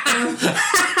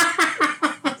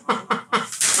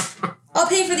 I'll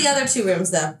pay for the other 2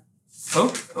 rooms, though.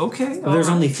 Oh, okay. There's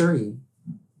only 3.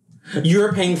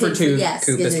 You're paying for 2. Yes,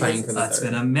 Coop yes, is paying for the It's 3rd.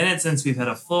 been a minute since we've had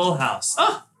a full house.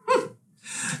 Oh,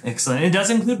 excellent. It does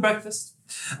include breakfast.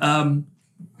 How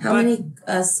many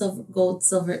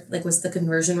silver, like, what's the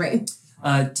conversion rate?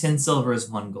 10 silver is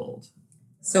 1 gold.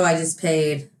 So I just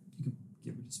paid... You could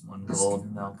give her just 1 gold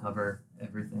and that'll cover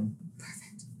everything.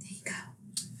 Perfect. There you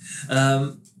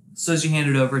go. So as you hand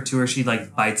it over to her, she,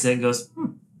 bites it and goes,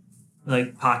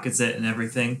 pockets it and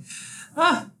everything.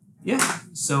 Yeah.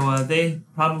 So they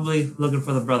probably looking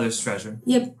for the brother's treasure.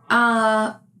 Yep.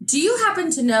 Do you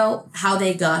happen to know how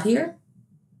they got here?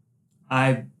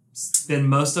 I spend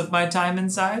most of my time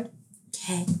inside.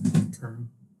 Okay.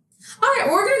 All right,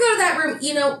 we're gonna go to that room.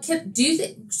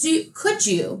 Could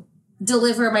you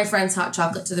deliver my friend's hot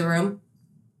chocolate to the room?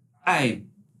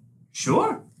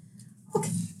 Sure. Okay.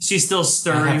 She's still I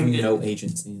stirring. have no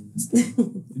agency in this.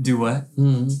 Do what?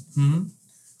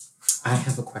 I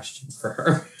have a question for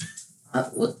her.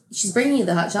 Well, she's bringing you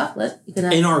the hot chocolate. You can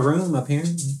have In our room,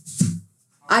 apparently.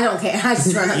 I don't care. I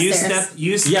just run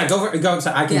upstairs. Yeah, go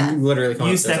outside. I can literally come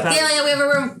You upstairs. step out. Yeah, we have a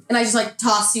room. And I just,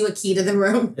 toss you a key to the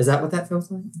room. Is that what that feels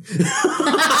like?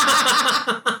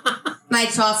 And I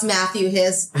toss Matthew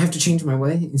his. I have to change my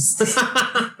ways.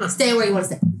 Stay where you want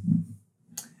to stay.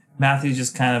 Matthew's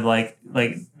just kind of like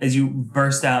as you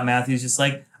burst out, Matthew's just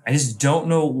like, I just don't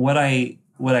know what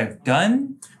I've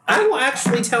done. I will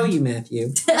actually tell you,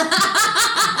 Matthew.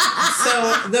 So,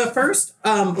 So the first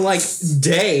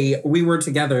day we were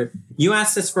together, you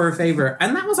asked us for a favor,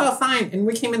 and that was all fine. And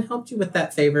we came and helped you with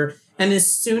that favor. And as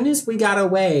soon as we got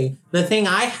away, the thing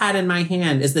I had in my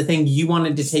hand is the thing you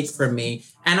wanted to take from me.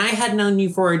 And I had known you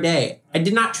for a day. I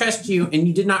did not trust you, and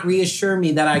you did not reassure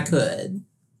me that I could.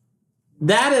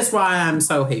 That is why I'm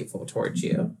so hateful towards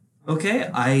you. Okay,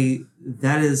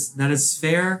 that is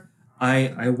fair.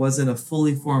 I wasn't a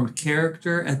fully formed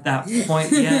character at that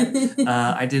point yet.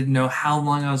 I didn't know how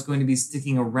long I was going to be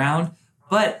sticking around,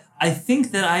 but I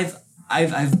think that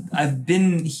I've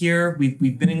been here.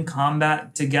 We've been in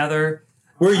combat together.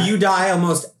 Where you die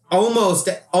almost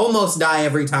die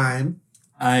every time.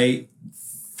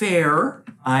 Fair.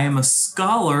 I am a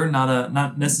scholar,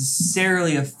 not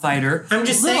necessarily a fighter. I'm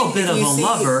just a little saying, bit of a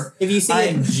lover. If you see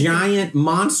a giant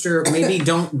monster, maybe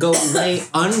don't go lay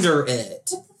under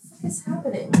it. What is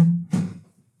happening?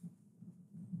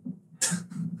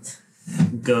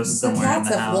 Ghosts somewhere in cats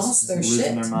the have house lost their losing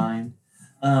shit. their mind.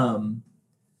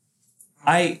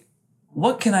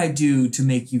 What can I do to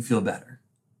make you feel better?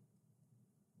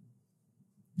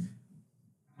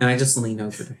 And I just lean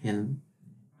over to him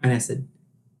and I said,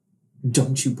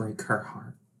 "Don't you break her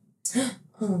heart."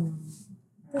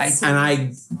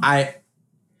 I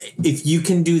if you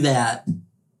can do that,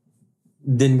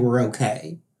 then we're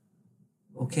okay.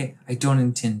 Okay, I don't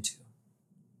intend to.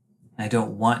 I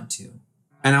don't want to.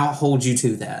 And I'll hold you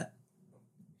to that.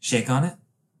 Shake on it.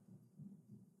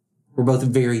 We're both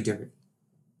very dirty.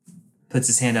 Puts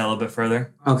his hand out a little bit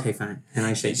further. Okay, fine. And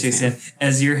I shake his hand.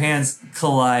 As your hands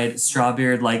collide,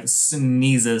 Strawbeard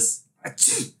sneezes.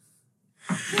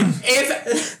 If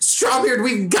Strawbeard,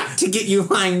 we've got to get you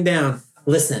lying down.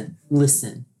 Listen.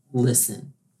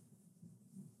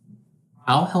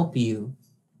 I'll help you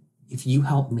if you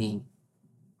help me.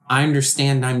 I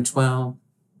understand I'm 12,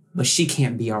 but she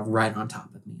can't be right on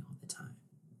top of me all the time.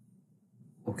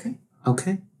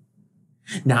 Okay?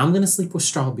 Now I'm going to sleep with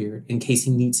Strawbeard in case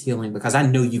he needs healing because I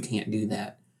know you can't do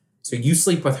that. So you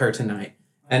sleep with her tonight.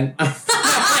 And I'm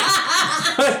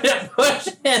going to push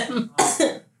him.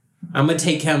 I'm going to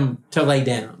take him to lay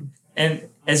down. And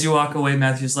as you walk away,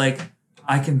 Matthew's like,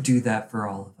 I can do that for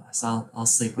all of us. I'll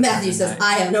sleep with Matthew her says, tonight.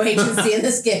 I have no agency in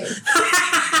this game.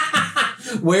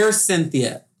 Where's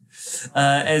Cynthia?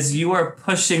 As you are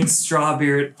pushing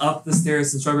Strawbeard up the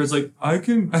stairs, and Strawbeard's like, I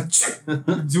can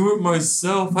do it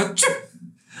myself.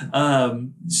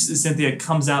 Cynthia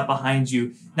comes out behind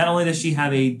you. Not only does she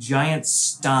have a giant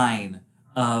stein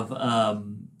of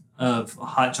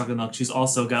hot chocolate milk, she's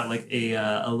also got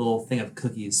a little thing of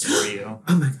cookies for you.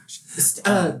 Oh my gosh.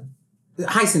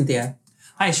 Hi, Cynthia.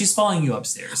 Hi, she's following you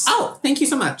upstairs. Oh, thank you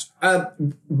so much.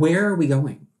 Where are we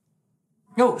going?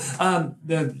 I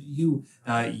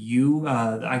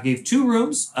gave 2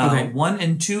 rooms. Okay. 1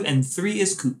 and 2 and 3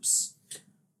 is Coop's.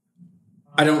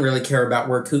 I don't really care about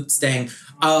where Coop's staying.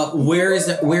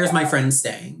 Where's my friend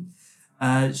staying?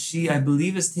 She, I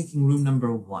believe, is taking room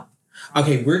number 1.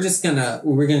 Okay, we're gonna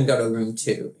go to room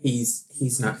 2.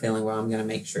 He's not feeling well. I'm gonna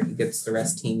make sure he gets the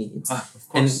rest he needs. Of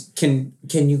course. And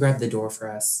can you grab the door for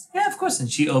us? Yeah, of course. And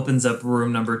she opens up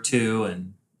room number 2,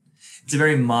 and it's a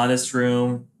very modest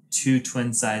room. 2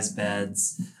 twin-size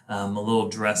beds, a little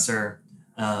dresser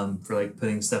for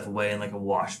putting stuff away, and a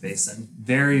wash basin.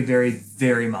 Very, very,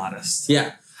 very modest.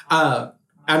 Yeah.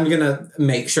 I'm gonna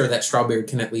make sure that Strawbeard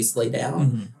can at least lay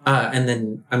down, and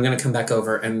then I'm gonna come back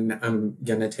over and I'm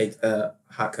gonna take the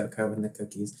hot cocoa and the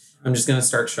cookies. I'm just gonna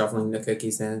start shoveling the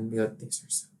cookies in and be like, "These are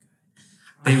so good."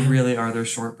 They really are their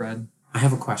shortbread. I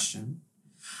have a question.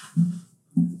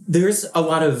 There's a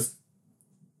lot of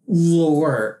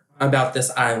lore about this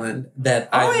island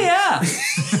that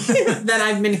that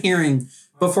I've been hearing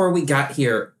before we got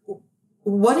here.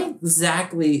 What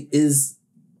exactly is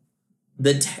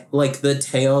the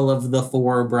tale of the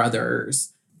 4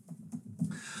 brothers?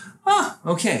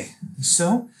 Okay.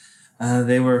 So,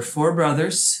 they were 4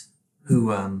 brothers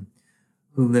who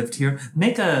lived here.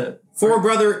 Make a 4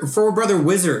 brother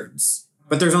wizards,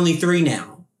 but there's only 3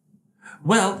 now.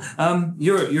 Well,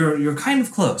 you're kind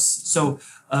of close. So,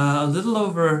 a little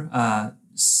over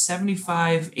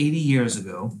 75, 80 years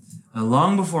ago,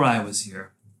 long before I was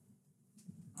here,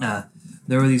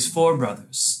 there were these 4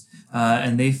 brothers,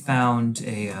 and they found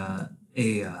a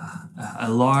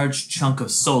large chunk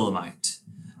of solamite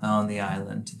on the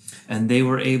island, and they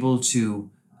were able to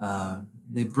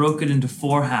they broke it into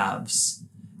 4 halves.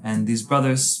 And these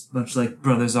brothers, much like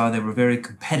brothers are, they were very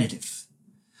competitive.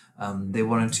 They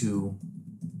wanted to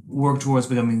work towards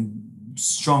becoming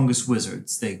strongest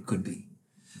wizards they could be.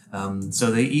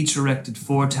 So they each erected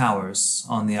 4 towers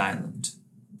on the island.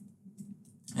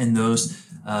 And those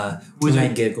I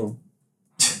giggle.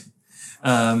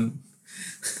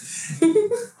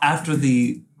 After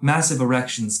the massive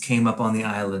erections came up on the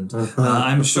island,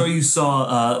 I'm sure you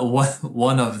saw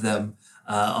one of them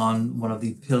on one of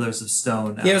the pillars of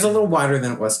stone. Yeah, it was a little wider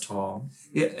than it was tall.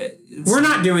 Yeah, We're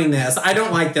not doing this. I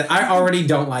don't like that. I already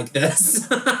don't like this.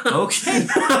 Okay.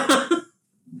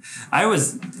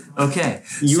 Okay.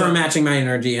 You are matching my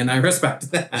energy, and I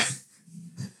respect that.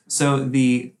 So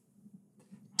the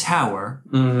tower,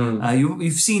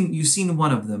 you've seen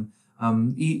one of them.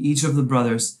 Each of the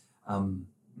brothers,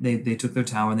 they took their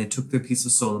tower and they took their piece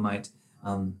of solamite,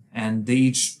 and they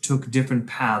each took different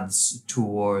paths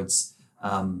towards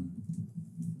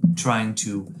trying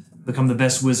to become the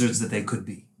best wizards that they could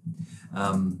be.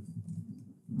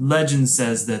 Legend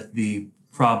says that the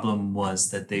problem was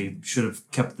that they should have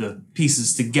kept the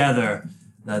pieces together.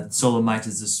 That solamite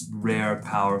is this rare,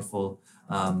 powerful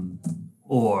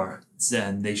ore,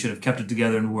 and they should have kept it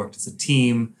together and worked as a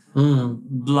team.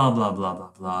 Blah, blah, blah, blah,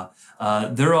 blah.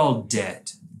 They're all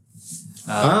dead.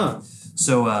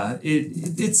 So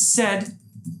it's said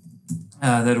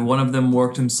that one of them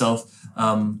worked himself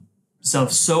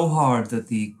so hard that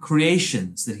the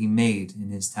creations that he made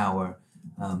in his tower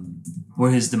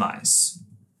were his demise.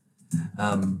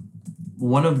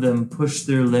 One of them pushed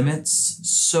their limits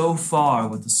so far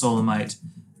with the solamite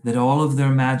that all of their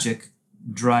magic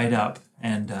dried up,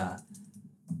 and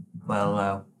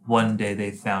one day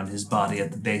they found his body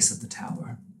at the base of the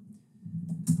tower.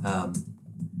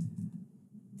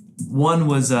 One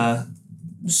was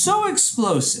so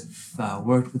explosive,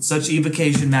 worked with such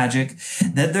evocation magic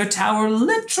that their tower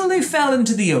literally fell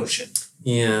into the ocean.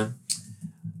 Yeah.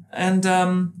 And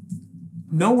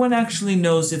no one actually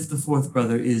knows if the fourth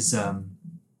brother is dead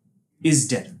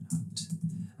or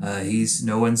not.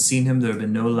 No one's seen him. There have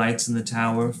been no lights in the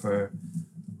tower for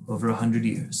over 100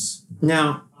 years.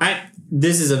 Now,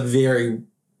 this is a very...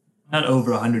 Not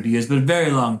over 100 years, but a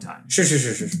very long time. Sure.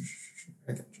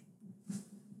 I got you.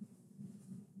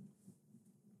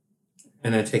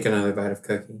 And I take another bite of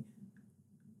cookie.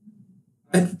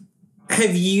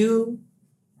 Have you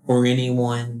or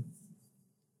anyone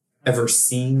ever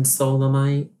seen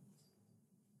solamite?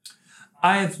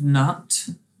 I have not.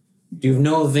 Do you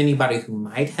know of anybody who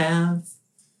might have?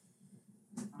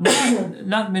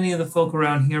 Not many of the folk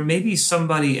around here. Maybe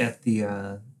somebody at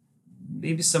the...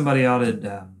 maybe somebody out at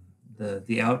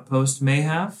the outpost may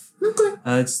have. Okay.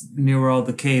 It's near where all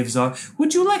the caves are.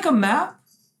 Would you like a map?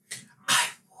 I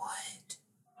would.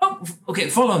 Oh, okay,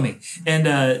 follow me.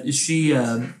 And she...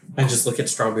 I just look at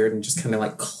Strawbeard and just kind of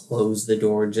like close the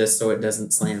door just so it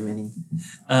doesn't slam any.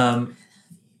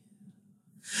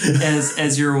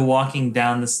 As you're walking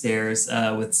down the stairs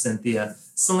with Cynthia,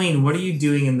 Celine, what are you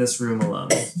doing in this room alone?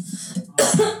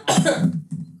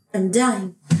 I'm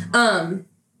dying.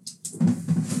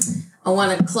 I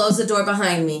want to close the door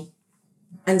behind me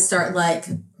and start like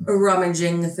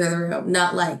rummaging through the room.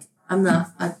 Not like I'm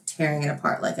not tearing it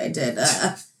apart like I did.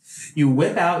 You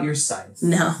whip out your scythe.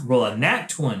 No. Roll a nat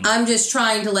 20. I'm just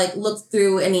trying to like look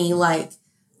through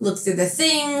the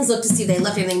things, look to see if they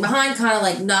left anything behind, kind of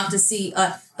like knock to see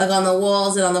like on the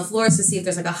walls and on the floors to see if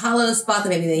there's like a hollow spot that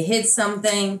maybe they hid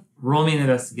something. Roll me an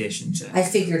investigation check. I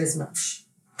figured as much.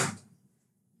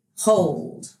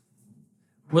 Hold.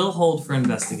 We'll hold for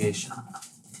investigation.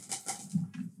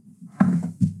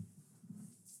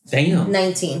 Damn.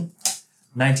 19.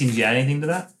 19, did you add anything to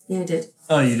that? Yeah, I did.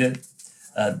 Oh, you did?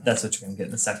 That's what you're going to get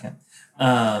in a second.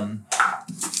 I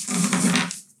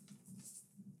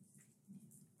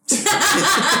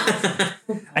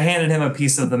handed him a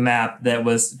piece of the map that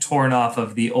was torn off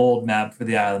of the old map for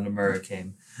the island of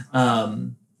Murricane.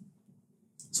 So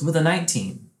with a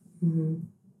 19,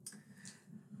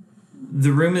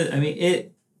 the room is,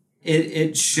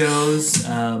 it shows,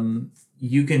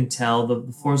 you can tell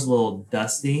the floor's a little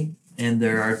dusty, and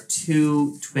there are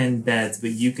 2 twin beds,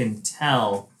 but you can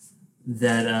tell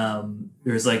that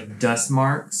there's like dust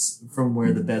marks from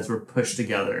where the beds were pushed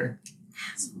together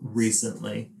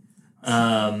recently.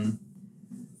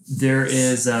 There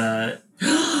is I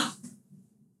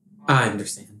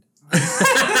understand.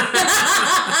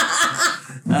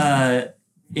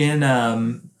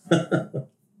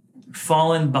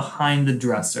 Fallen behind the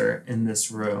dresser in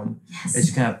this room, as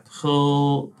you kind of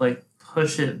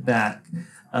push it back,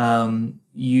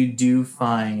 you do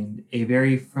find a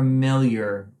very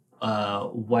familiar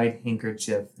white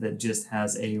handkerchief that just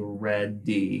has a red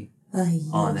D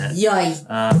on it.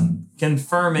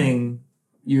 Confirming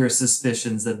your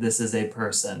suspicions that this is a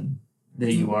person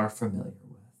that you are familiar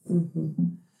with.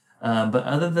 But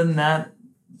other than that,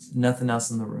 nothing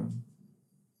else in the room.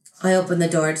 I open the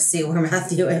door to see where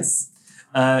Matthew is.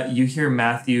 You hear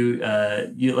Matthew.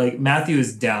 Matthew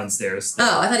is downstairs. Still.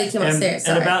 Oh, I thought he came upstairs.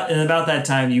 And about that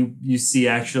time, you see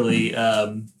actually.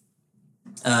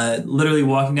 Literally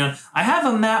walking down. I have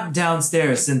a map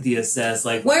downstairs, Cynthia says.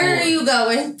 Where are you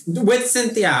going? With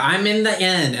Cynthia. I'm in the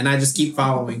inn, and I just keep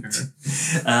following her.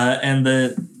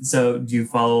 So do you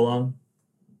follow along?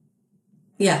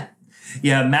 Yeah.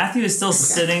 Yeah, Matthew is still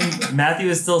sitting. Matthew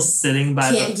is still sitting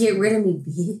by Can't get rid of me,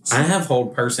 bitch. I have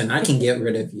hold person. I can get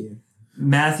rid of you.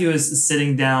 Matthew is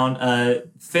sitting down,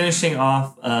 finishing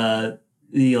off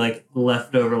the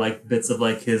leftover bits of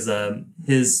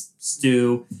his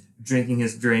stew, drinking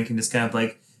his drink, and just kind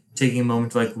of taking a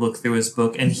moment to look through his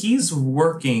book. And he's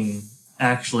working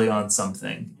actually on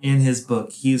something in his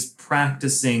book. He's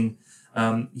practicing.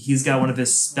 He's got one of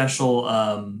his special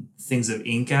things of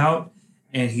ink out,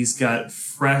 and he's got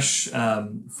fresh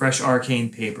arcane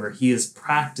paper. He is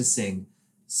practicing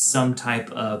some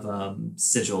type of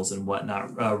sigils and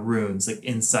whatnot, runes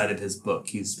inside of his book.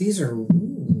 These are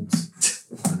runes.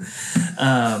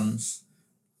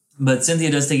 But Cynthia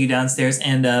does take you downstairs,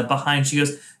 and behind she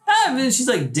goes, she's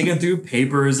digging through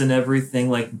papers and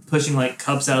everything, pushing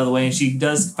cups out of the way, and she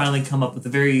does finally come up with a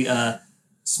very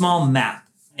small map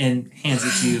and hands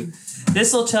it to you.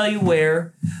 This will tell you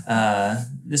where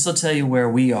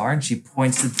we are, and she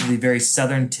points it to the very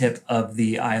southern tip of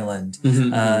the island.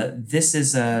 Mm-hmm. This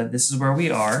is where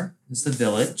we are. This is the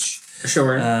village.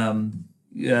 Sure.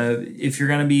 If you're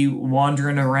gonna be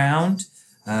wandering around,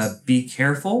 be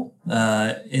careful.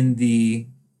 In the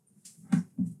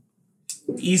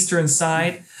eastern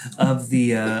side of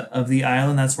the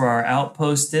island, that's where our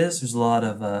outpost is. There's a lot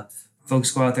of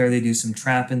folks go out there. They do some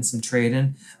trapping, some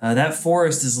trading. That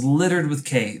forest is littered with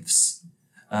caves.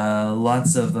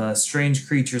 Lots of strange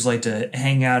creatures like to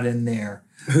hang out in there.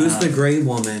 Who's the gray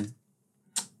woman?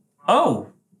 Oh,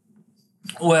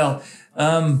 well,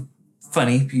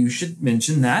 funny you should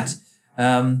mention that.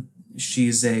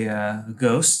 She's a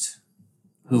ghost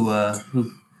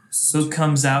who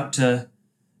comes out to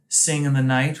sing in the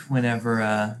night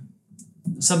whenever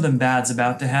something bad's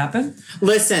about to happen.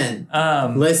 Listen,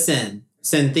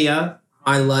 Cynthia,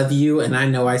 I love you, and I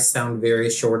know I sound very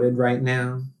shorted right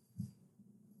now,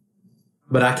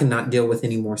 but I cannot deal with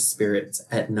any more spirits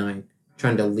at night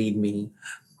trying to lead me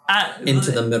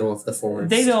into the middle of the forest.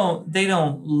 They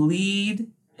don't lead.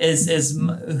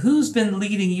 Who's been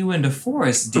leading you into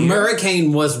forest, dear?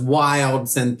 Hurricane was wild,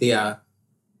 Cynthia.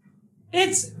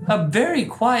 It's a very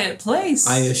quiet place.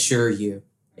 I assure you,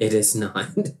 it is not.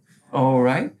 All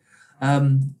right.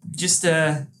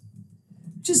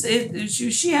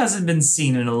 She hasn't been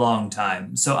seen in a long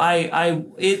time. So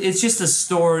it's just a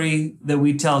story that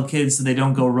we tell kids so they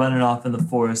don't go running off in the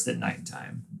forest at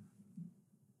nighttime.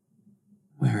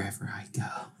 Wherever I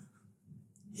go,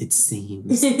 it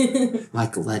seems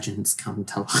like legends come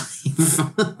to life.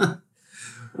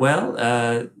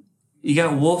 Well, you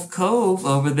got Wolf Cove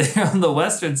over there on the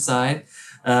western side.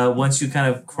 Once you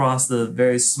kind of cross the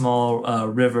very small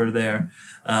river there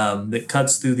that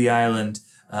cuts through the island,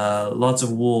 lots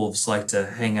of wolves like to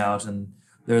hang out, and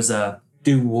there's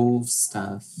do wolf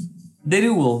stuff. They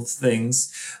do wolf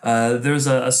things. There's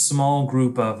a small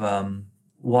group of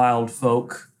wild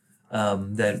folk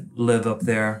that live up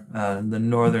there the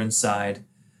northern side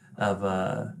of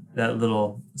that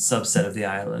little subset of the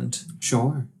island.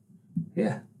 Sure.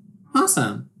 Yeah.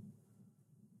 Awesome.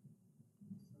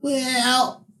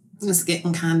 Well, it's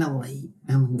getting kind of late.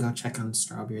 I'm gonna go check on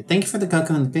Strawberry. Thank you for the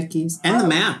cocoa and the cookies and the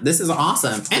map. This is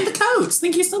awesome. And the coats.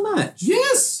 Thank you so much.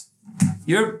 Yes.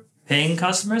 You're paying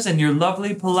customers, and you're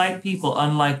lovely, polite people,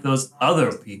 unlike those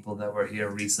other people that were here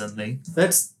recently.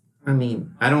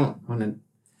 I don't want to.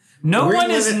 No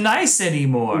one is nice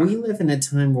anymore. We live in a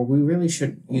time where we really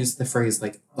should use the phrase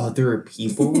other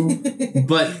people,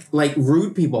 but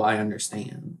rude people I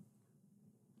understand.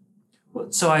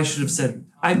 So I should have said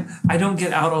I don't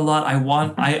get out a lot. I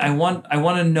want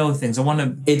to know things. I want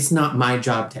to. It's not my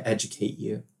job to educate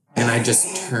you, and I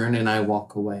just turn and I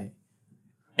walk away.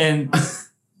 And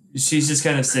she's just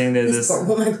kind of saying that this poor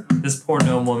woman. This poor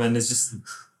gnome woman is just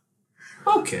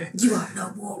okay. You are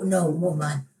no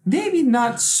woman. Maybe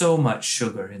not so much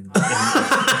sugar in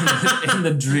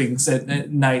the drinks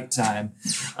at nighttime.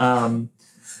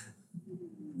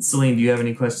 Celine, do you have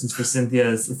any questions for Cynthia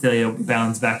as Cynthia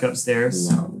bounds back upstairs?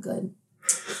 No, I'm good.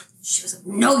 She was of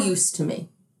no use to me.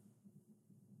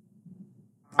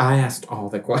 I asked all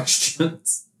the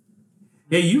questions.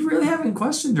 Yeah, you really haven't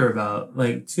questioned her about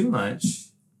too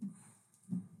much.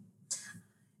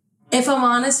 If I'm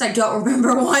honest, I don't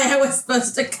remember why I was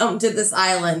supposed to come to this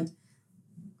island.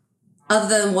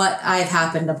 Other than what I've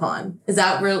happened upon. Is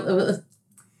that real?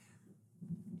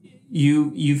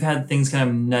 you've had things kind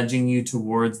of nudging you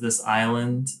towards this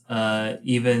island.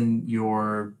 Even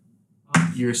your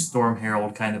Storm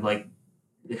Herald kind of like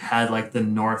had like the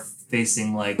north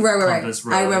facing like compass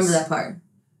rose. I remember that part.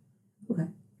 Okay.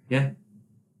 Yeah.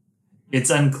 It's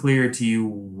unclear to you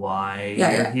why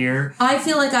you're here. I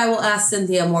feel like I will ask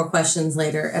Cynthia more questions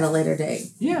later at a later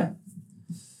date. Yeah.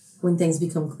 When things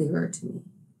become clearer to me.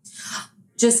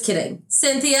 Just kidding.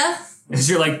 Cynthia? As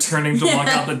you're like turning to walk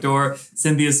out the door,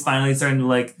 Cynthia's finally starting to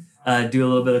like do a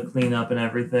little bit of cleanup and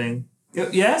everything.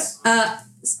 Yes?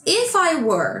 If I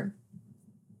were,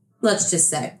 let's just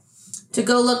say, to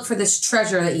go look for this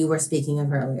treasure that you were speaking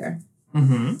of earlier,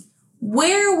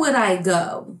 where would I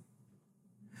go?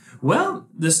 Well,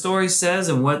 the story says,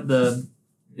 and what the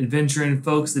adventuring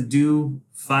folks that do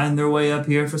find their way up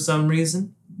here for some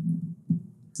reason,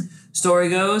 story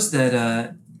goes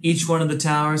that each one of the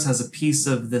towers has a piece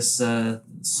of this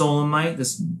solemnite,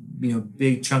 this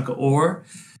big chunk of ore.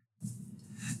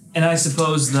 And I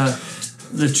suppose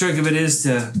the trick of it is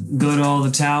to go to all the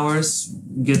towers,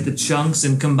 get the chunks,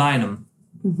 and combine them.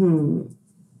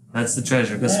 That's the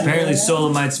treasure, because apparently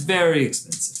solemnite's very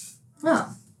expensive.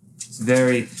 Oh. It's a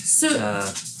very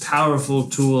powerful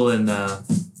tool in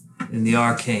the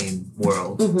arcane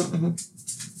world.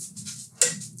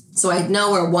 So I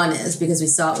know where one is because we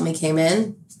saw it when we came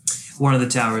in. One of the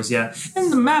towers, yeah.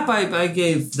 And the map I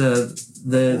gave the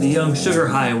young Sugar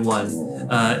High one,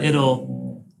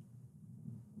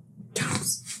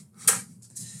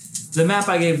 the map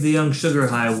I gave the young Sugar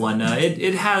High one,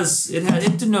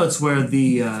 it denotes where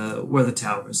the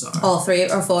towers are. All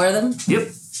 3 or 4 of them? Yep.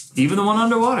 Even the one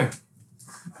underwater.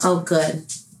 Oh, good.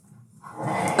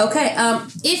 Okay,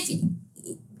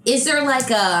 is there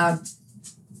like a...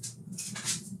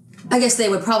 I guess they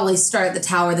would probably start at the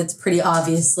tower that's pretty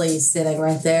obviously sitting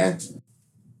right there.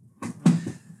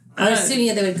 I'm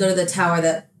assuming they would go to the tower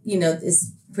that,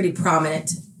 is pretty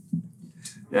prominent.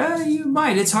 Yeah, you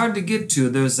might. It's hard to get to.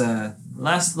 There's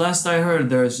last I heard,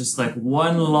 there was just like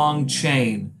one long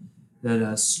chain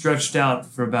that stretched out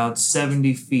for about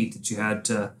 70 feet that you had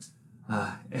to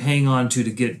hang on to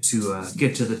get to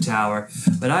the tower.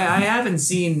 But I haven't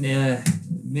seen. I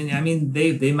mean,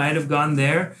 they might have gone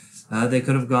there. They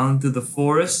could have gone through the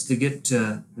forest to get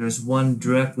to. There's one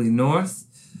directly north.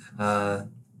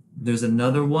 There's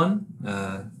another one,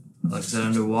 like I said,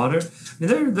 underwater. I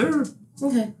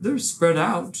mean, they're spread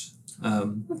out.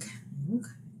 Okay.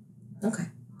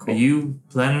 Cool. Are you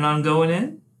planning on going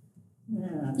in?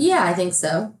 Yeah, I think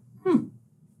so.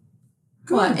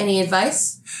 What? Any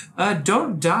advice?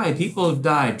 Don't die. People have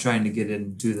died trying to get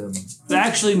into them.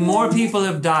 Actually, more people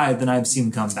have died than I've seen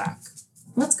come back.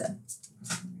 That's good.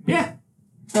 Yeah.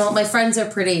 Well, my friends are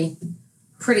pretty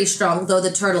strong, though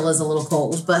the turtle is a little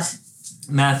cold, but...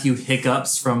 Matthew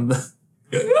hiccups from the...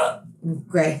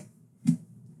 Great.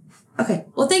 Okay.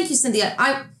 Well, thank you, Cynthia.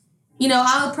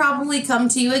 I'll probably come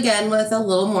to you again with a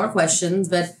little more questions,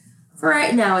 but for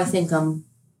right now, I think I'm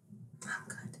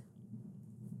good.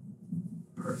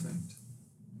 Perfect.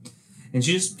 And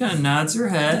she just kind of nods her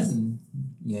head, and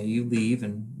you leave,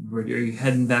 and are you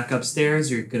heading back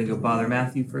upstairs? You're going to go bother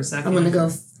Matthew for a second? I'm going to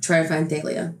go try to find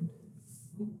Thalia.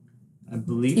 I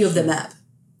believe you have the map.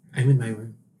 I'm in my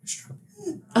room.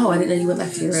 Oh, I didn't know you went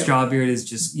back to your room. Strawbeard is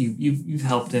just, you've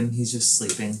helped him. He's just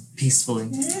sleeping peacefully.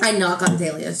 I knock on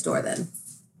Thalia's door then.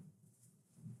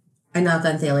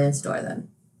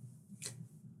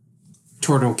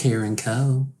 Turtle Care and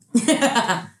Co.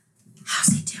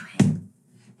 How's he doing?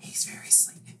 He's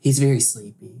very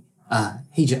sleepy. I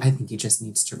think he just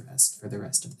needs to rest for the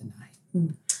rest of the night.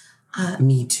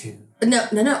 Me too. No,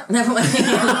 never mind.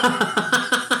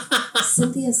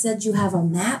 Cynthia said you have a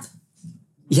map?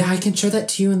 Yeah, I can show that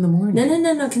to you in the morning.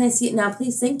 No. Can I see it now,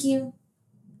 please? Thank you.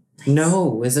 Please.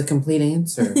 No is a complete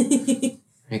answer.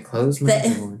 I close my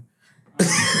door.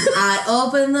 I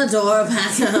open the door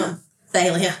back up.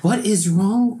 Thalia. What is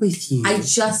wrong with you? I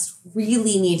just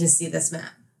really need to see this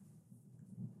map.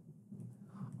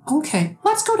 Okay,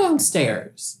 let's go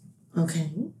downstairs.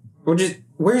 Okay.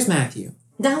 Where's Matthew?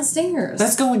 Downstairs.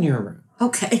 Let's go in your room.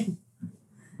 Okay.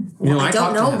 Well, I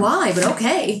don't know why, but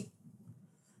okay.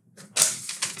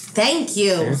 Thank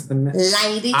you, There's the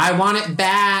lady. I want it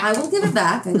back. I will give it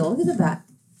back.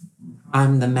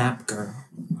 I'm the map girl.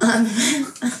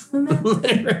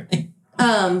 Literally.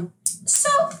 So,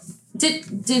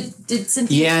 did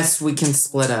Cynthia... Yes, we can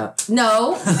split up.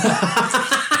 No. What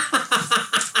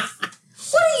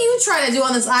are you trying to do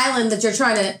on this island that you're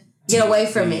trying to get away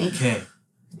from me?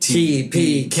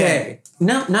 TPK.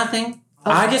 No, nothing.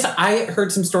 Okay. I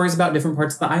heard some stories about different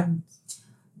parts of the island.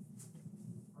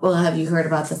 Well, have you heard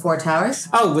about the 4 towers?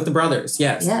 Oh, with the brothers,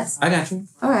 yes. Yes. I got you.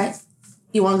 All right.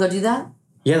 You want to go do that?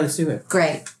 Yeah, let's do it.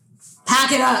 Great.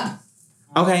 Pack it up.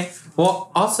 Okay.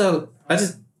 Well, also,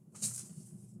 and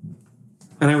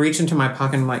I reach into my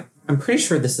pocket and I'm like, I'm pretty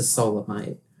sure this is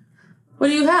solamite. What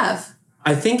do you have?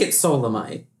 I think it's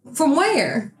solamite. From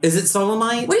where? Is it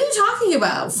solamite? What are you talking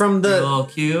about? From Your the little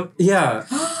cube? Yeah.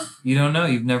 You don't know.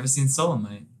 You've never seen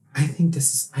solamite. I think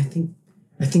this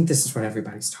is what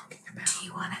everybody's talking about. Do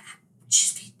you want to...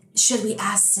 Should we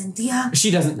ask Cynthia?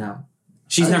 She doesn't know.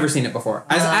 She's never seen it before.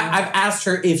 I've asked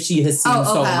her if she has seen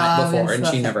solamite before, and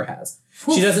she never has.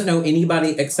 She doesn't know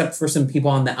anybody except for some people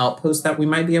on the outpost that we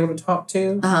might be able to talk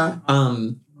to.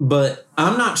 But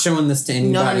I'm not showing this to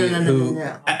anybody who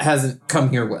hasn't come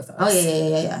here with us. Oh,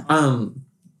 yeah.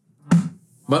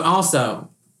 But also,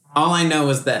 all I know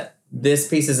is that this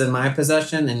piece is in my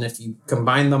possession, and if you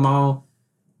combine them all,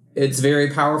 it's very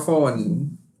powerful,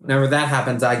 and whenever that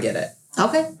happens, I get it.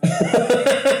 Okay.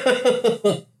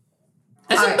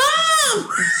 It's a bomb!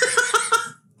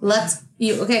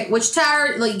 Okay, which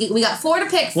tower? Like, we got 4 to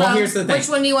pick from. Well, here's the thing. Which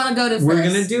one do you want to go to first?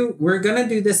 We're gonna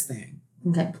do this thing.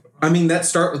 Okay. I mean, let's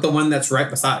start with the one that's right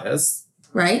beside us.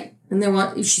 Right? And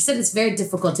she said it's very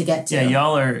difficult to get to. Yeah,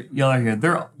 y'all are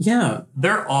here.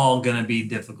 They're all gonna be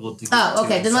difficult to get to. Oh,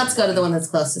 okay. Then let's go to the one that's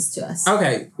closest to us.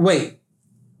 Okay, wait.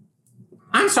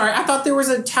 I'm sorry. I thought there was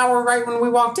a tower right when we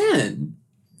walked in.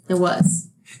 It was.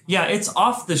 Yeah, it's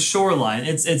off the shoreline.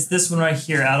 It's this one right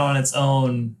here, out on its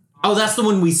own. Oh, that's the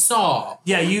one we saw.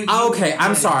 Yeah, you. Okay,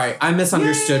 I'm sorry. I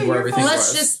misunderstood where everything was.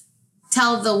 Let's just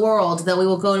tell the world that we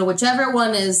will go to whichever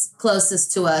one is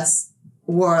closest to us.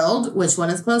 World, which one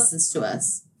is closest to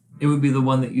us? It would be the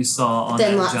one that you saw on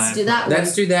then that let's giant. do that.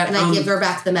 Let's do that. And I give her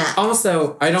back the map.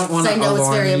 Also, I don't want to alarm you. I know it's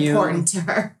very important to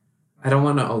her. I don't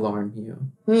want to alarm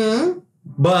you.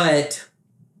 But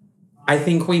I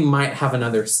think we might have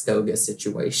another Skoga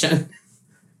situation.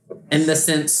 In the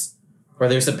sense where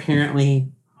there's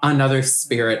apparently another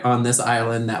spirit on this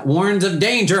island that warns of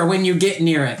danger when you get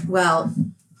near it. Well,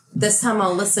 this time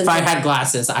I'll listen. If I had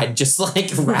glasses, I'd just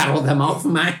rattle them off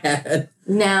my head.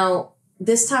 Now,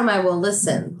 this time I will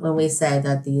listen when we say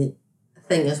that the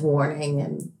thing is warning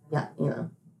and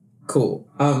Cool.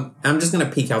 I'm just gonna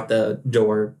peek out the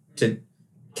door to.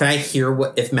 Can I hear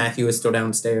if Matthew is still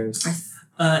downstairs?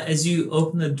 As you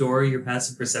open the door, your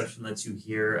passive perception lets you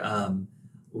hear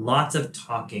lots of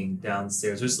talking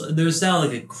downstairs. There's now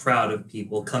like a crowd of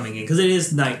people coming in because it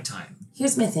is nighttime.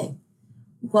 Here's my thing.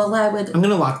 I'm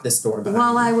gonna lock this door.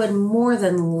 I would more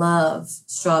than love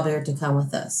Strawberry to come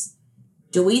with us,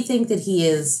 do we think that he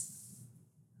is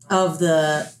of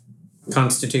the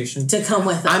Constitution to come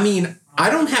with us? I mean, I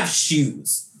don't have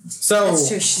shoes, so that's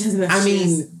true. She doesn't have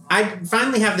shoes. I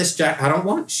finally have this jacket. I don't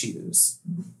want shoes.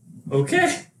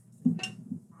 Okay.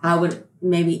 I would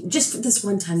maybe just this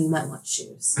one time you might want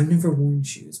shoes. I've never worn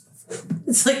shoes before.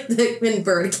 It's like in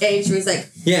Birdcage where he's like,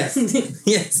 yes,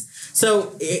 yes.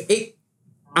 So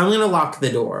I'm gonna lock the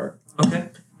door. Okay.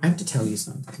 I have to tell you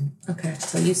something. Okay,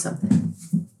 tell you something.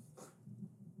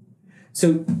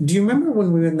 So do you remember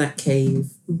when we were in that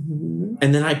cave and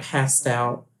then I passed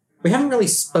out? We haven't really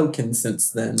spoken since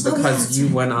then because you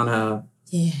went on a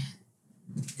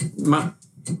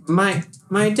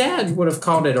My dad would have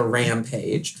called it a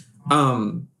rampage.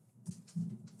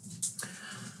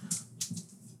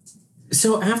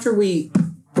 So after we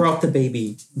brought the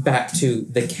baby back to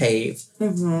the cave,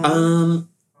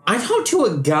 I talked to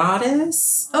a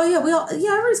goddess. Oh yeah,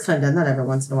 everybody's kind of done that every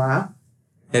once in a while.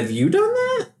 Have you done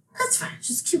that? That's fine.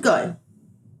 Just keep going.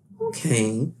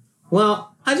 Okay.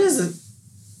 Well,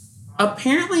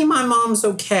 apparently my mom's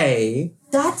okay.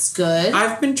 That's good.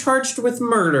 I've been charged with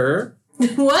murder.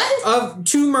 What?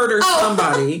 To murder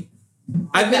somebody.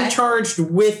 I've been charged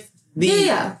with the...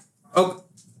 Yeah. Oh,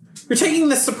 you're taking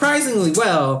this surprisingly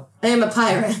well. I am a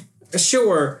pirate.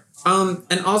 Sure.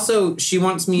 And also, she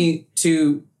wants me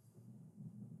to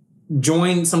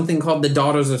join something called the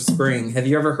Daughters of Spring. Have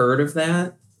you ever heard of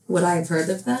that? Would I have heard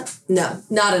of that? No,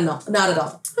 not at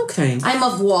all. Okay. I'm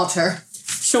of water.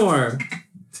 Sure.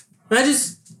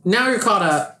 Now you're caught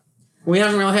up. We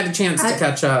haven't really had a chance to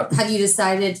catch up. Have you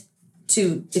decided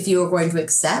if you were going to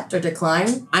accept or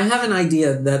decline? I have an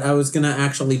idea that I was going to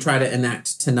actually try to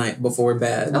enact tonight before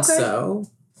bed. Okay. So.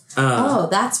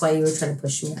 That's why you were trying to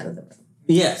push me out of the room.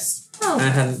 Yes. Oh. I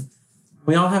hadn't.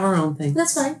 We all have our own thing.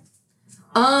 That's fine.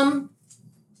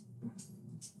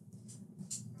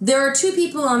 There are 2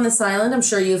 people on this island. I'm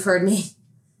sure you've heard me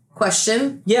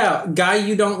question. Yeah, guy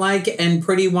you don't like and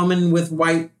pretty woman with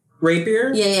white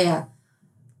rapier. Yeah.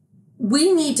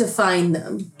 We need to find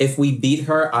them. If we beat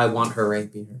her, I want her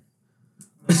rapier.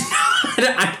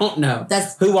 I don't know.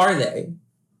 Who are they?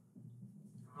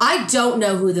 I don't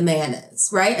know who the man is,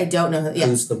 right? I don't know who. Yeah.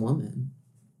 Who's the woman?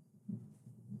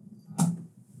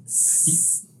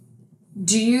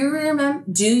 Do you remember?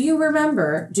 Do you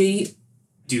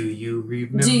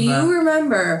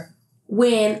remember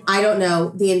when, I don't know,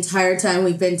 the entire time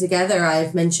we've been together,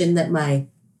 I've mentioned that my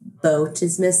boat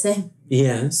is missing?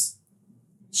 Yes.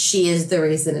 She is the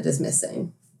reason it is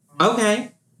missing.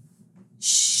 Okay.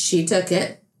 She took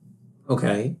it.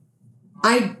 Okay.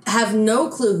 I have no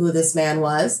clue who this man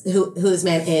was, who this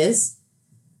man is.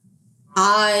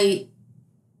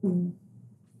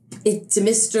 It's a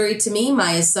mystery to me.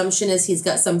 My assumption is he's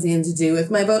got something to do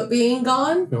with my boat being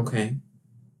gone. Okay.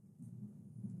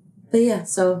 But yeah,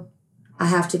 so I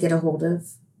have to get a hold of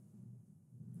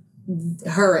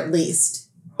her at least.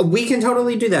 We can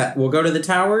totally do that. We'll go to the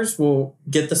towers. We'll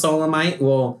get the Solamite.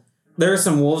 There are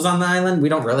some wolves on the island. We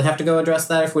don't really have to go address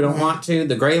that if we don't want to.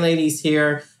 The Gray Lady's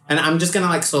here. And I'm just going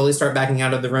to slowly start backing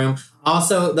out of the room.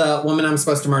 Also, the woman I'm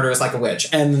supposed to murder is like a witch.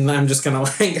 And I'm just going to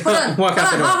walk out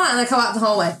the door. Hold on. I come out the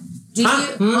hallway.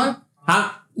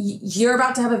 You're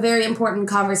about to have a very important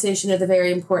conversation with a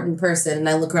very important person. And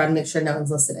I look around and make sure no one's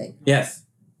listening. Yes.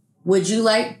 Would you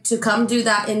like to come do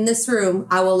that in this room?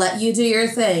 I will let you do your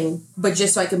thing, but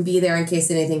just so I can be there in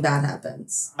case anything bad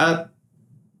happens.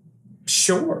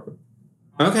 Sure.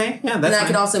 Okay, yeah, that's fine. And I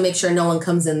could also make sure no one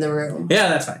comes in the room. Yeah,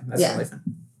 that's fine. That's totally fine.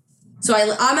 So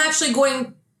I'm actually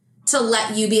going to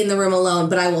let you be in the room alone,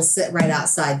 but I will sit right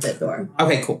outside the door.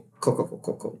 Okay, cool.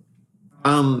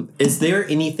 Is there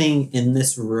anything in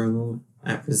this room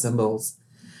that resembles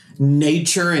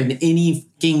nature in any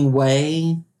fucking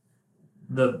way?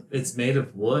 It's made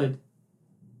of wood.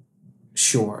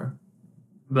 Sure.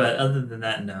 But other than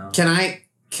that, no. Can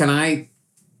I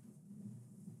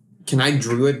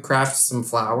druid craft some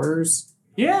flowers?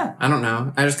 Yeah. I don't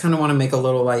know. I just kind of want to make a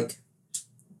little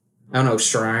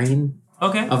shrine.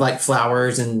 Okay. Of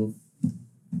flowers and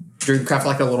druid craft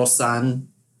a little sun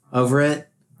over it.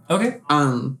 Okay.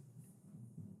 I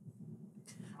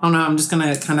don't know. I'm just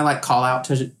gonna kind of call out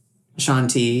to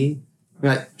Shanti. Be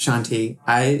like, Shanti,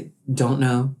 I don't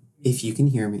know if you can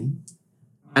hear me,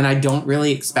 and I don't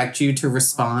really expect you to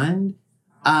respond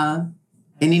in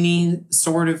any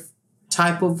sort of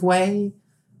type of way.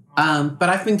 But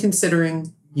I've been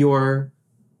considering your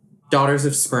Daughters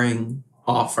of Spring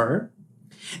offer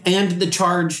and the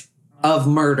charge of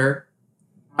murder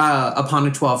upon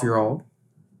a 12-year-old.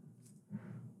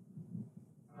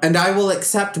 And I will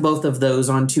accept both of those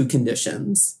on 2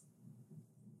 conditions.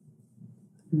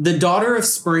 The Daughter of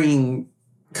Spring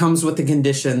comes with the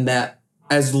condition that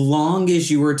as long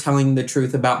as you were telling the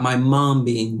truth about my mom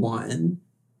being one,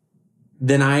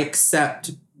 then I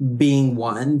accept being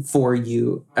one for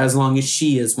you as long as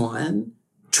she is one.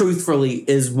 Truthfully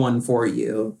is one for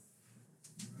you.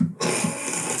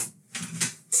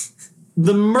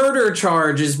 The murder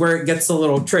charge is where it gets a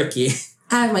little tricky.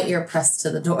 I have my ear pressed to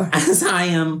the door. As I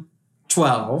am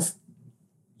 12.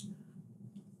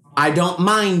 I don't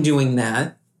mind doing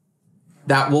that.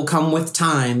 That will come with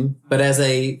time, but as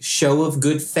a show of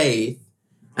good faith,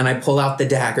 and I pull out the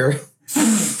dagger.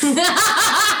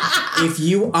 If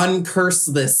you uncurse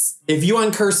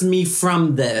me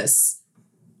from this,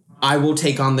 I will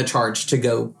take on the charge to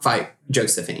go fight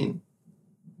Josephine.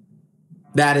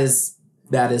 That is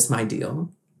my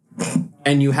deal.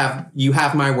 And you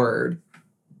have my word.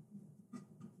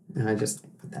 And I just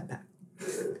put that back.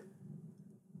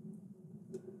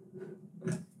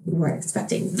 You weren't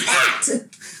expecting that.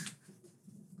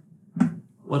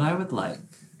 What I would like.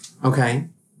 Okay.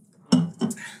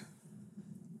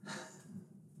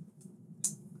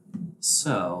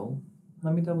 So,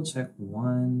 let me double check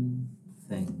one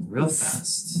thing real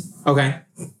fast. Okay.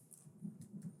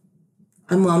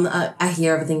 I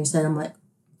hear everything you're saying. I'm like,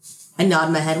 I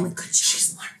nod my head. I'm like, good,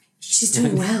 she's learning. She's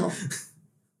doing well.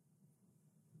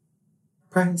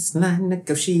 Priceline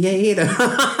negotiator.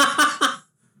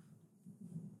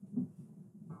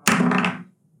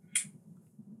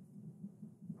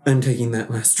 I'm taking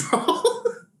that last roll.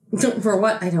 For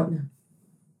what? I don't know.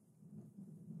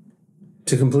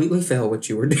 To completely fail what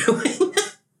you were doing.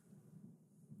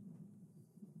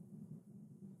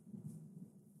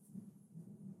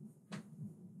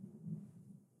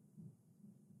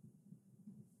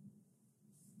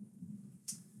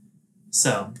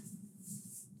 So,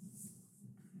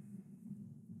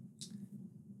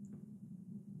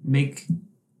 make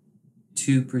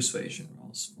 2 persuasion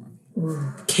rolls for me.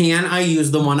 Can I use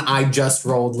the one I just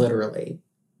rolled literally?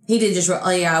 He did just roll.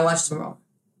 Oh, yeah, I watched him roll.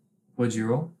 What'd you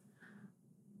roll?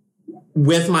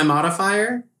 With my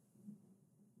modifier?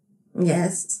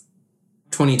 Yes.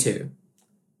 22.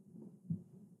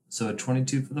 So a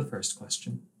 22 for the first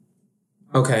question.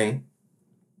 Okay.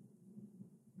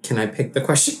 Can I pick the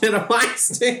question it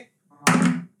applies to?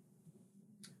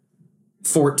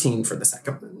 14 for the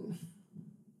second one.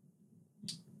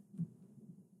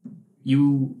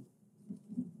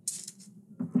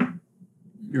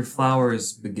 Your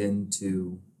flowers begin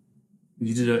to.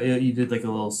 You did like a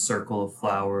little circle of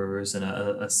flowers and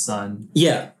a sun.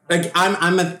 Yeah, like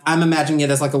I'm imagining it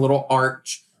as like a little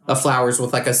arch of flowers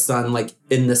with like a sun like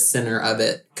in the center of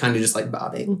it, kind of just like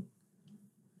bobbing.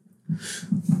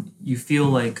 You feel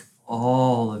like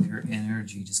all of your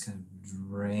energy just kind of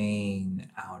drain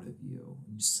out of you.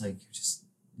 Just like you're just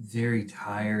very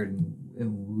tired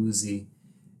and woozy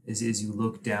as you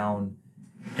look down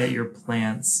at your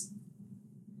plants.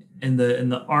 And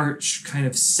the arch kind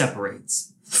of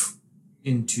separates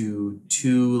into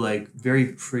two like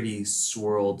very pretty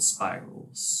swirled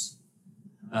spirals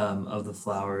of the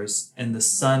flowers, and the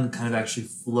sun kind of actually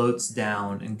floats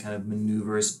down and kind of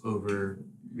maneuvers over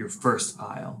your first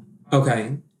pile.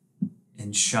 Okay.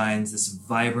 And shines this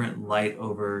vibrant light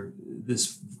over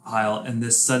this pile, and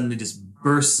this suddenly just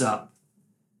bursts up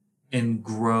and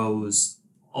grows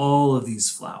all of these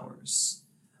flowers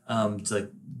to like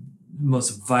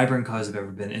most vibrant colors I've ever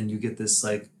been. And you get this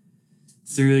like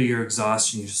through your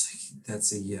exhaustion, you're just like,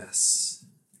 that's a yes.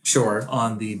 Sure.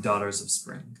 On the Daughters of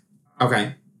Spring.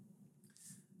 Okay.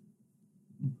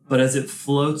 But as it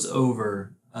floats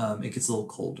over, it gets a little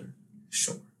colder.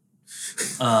 Sure.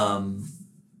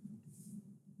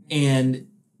 And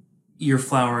your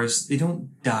flowers, they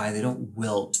don't die, they don't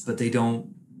wilt, but they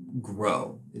don't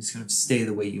grow. They just kind of stay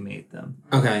the way you made them.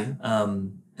 Okay.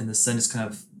 And the sun just kind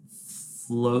of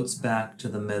floats back to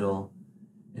the middle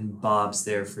and bobs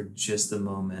there for just a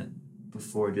moment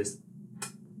before just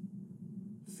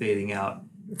fading out.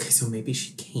 Okay, so maybe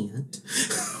she can't.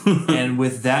 And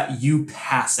with that, you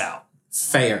pass out.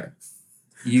 Fair.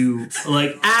 You,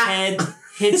 like, head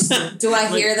hits the... Do I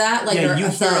hear that? Like, yeah, you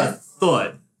hear a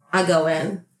thud. I go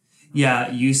in. Yeah,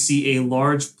 you see a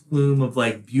large plume of,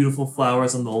 like, beautiful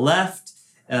flowers on the left.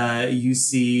 You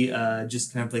see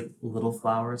just kind of like little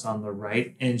flowers on the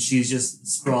right, and she's just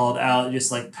sprawled out, just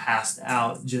like passed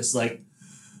out, just like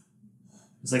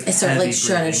it's like. I start like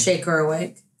trying to shake her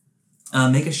awake.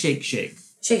 Make a shake. Shake.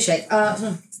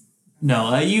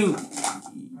 No, you.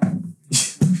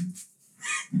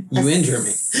 You injure me.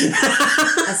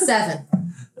 A 7.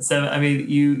 A 7. I mean,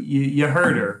 you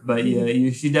hurt her, but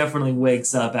she definitely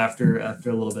wakes up after a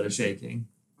little bit of shaking.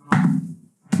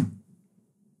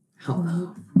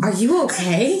 Hello. Are you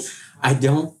okay? I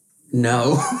don't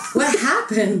know. What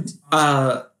happened?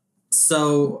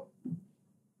 So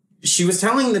she was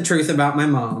telling the truth about my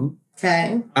mom.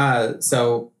 Okay.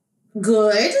 So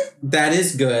good. That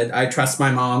is good. I trust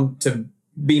my mom to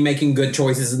be making good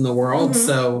choices in the world,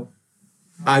 so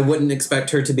I wouldn't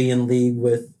expect her to be in league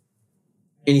with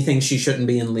anything she shouldn't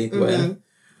be in league with.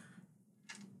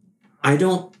 I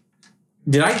don't.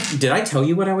 Did I tell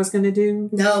you what I was going to do?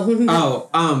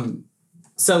 No.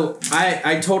 So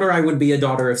I told her I would be a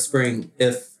Daughter of Spring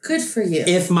if... Good for you.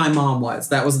 If my mom was.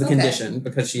 That was the condition,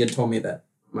 because she had told me that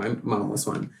my mom was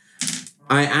one.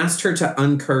 I asked her to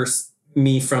uncurse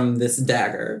me from this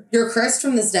dagger. You're cursed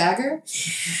from this dagger?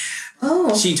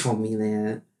 Oh. She told me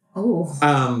that. Oh.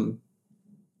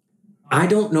 I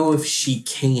don't know if she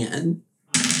can.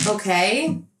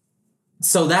 Okay.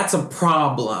 So that's a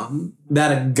problem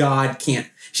that a god can't.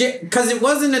 Because it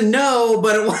wasn't a no,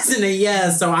 but it wasn't a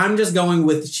yes. So I'm just going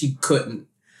with she couldn't.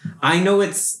 I know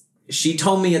she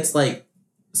told me it's like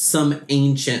some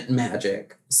ancient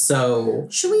magic. So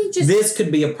should we just... This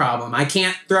could be a problem. I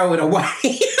can't throw it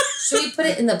away. Should we put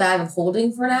it in the bag of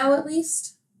holding for now at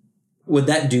least? Would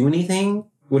that do anything?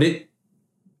 Would it...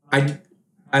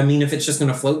 I mean, if it's just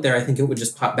going to float there, I think it would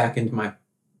just pop back into my...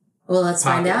 Well, let's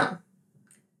find out.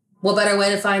 What better way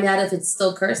to find out if it's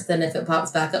still cursed than if it pops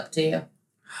back up to you?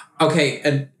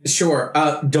 Okay, sure.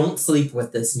 Don't sleep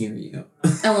with this near you.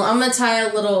 And I'm going to tie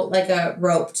a little, like a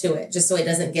rope to it, just so it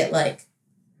doesn't get, like...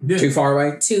 Too far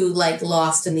away? Too, like,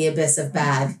 lost in the abyss of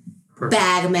bag. Perfect.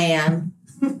 Bag man.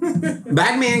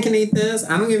 Bag man can eat this.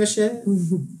 I don't give a shit.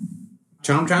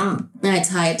 Chomp chomp. And I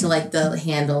tie it to, like, the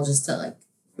handle just to, like,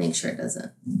 make sure it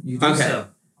doesn't. You do so.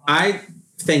 I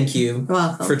thank you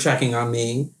for checking on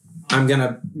me. I'm going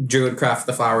to druidcraft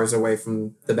the flowers away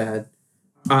from the bed.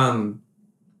 I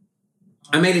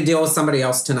made a deal with somebody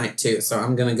else tonight, too, so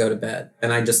I'm going to go to bed.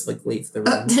 And I just, like, leave the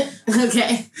room.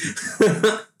 Okay.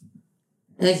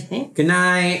 Okay. Good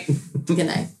night. Good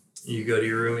night. You go to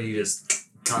your room and you just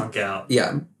conk out.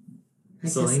 Yeah. I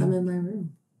guess I'm in my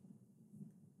room.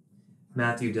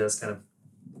 Matthew does kind of...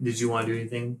 Did you want to do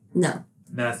anything? No.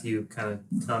 Matthew kind of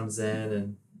comes in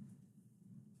and...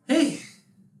 Hey.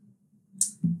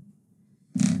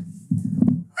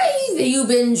 Have you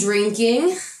been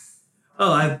drinking?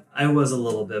 Oh, I was a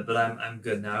little bit, but I'm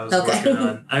good now.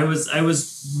 I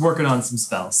was working on some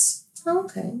spells. Oh,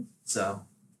 okay. So.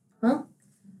 Well,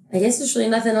 I guess there's really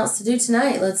nothing else to do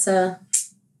tonight. Let's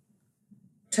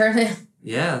turn in.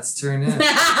 Yeah, let's turn in.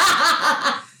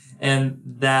 And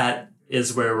that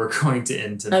is where we're going to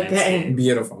end tonight's game.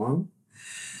 Beautiful.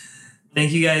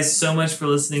 Thank you guys so much for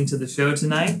listening to the show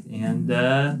tonight, and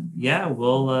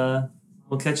we'll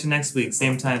catch you next week,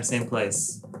 same time, same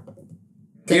place.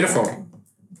 Beautiful.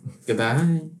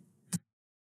 Goodbye.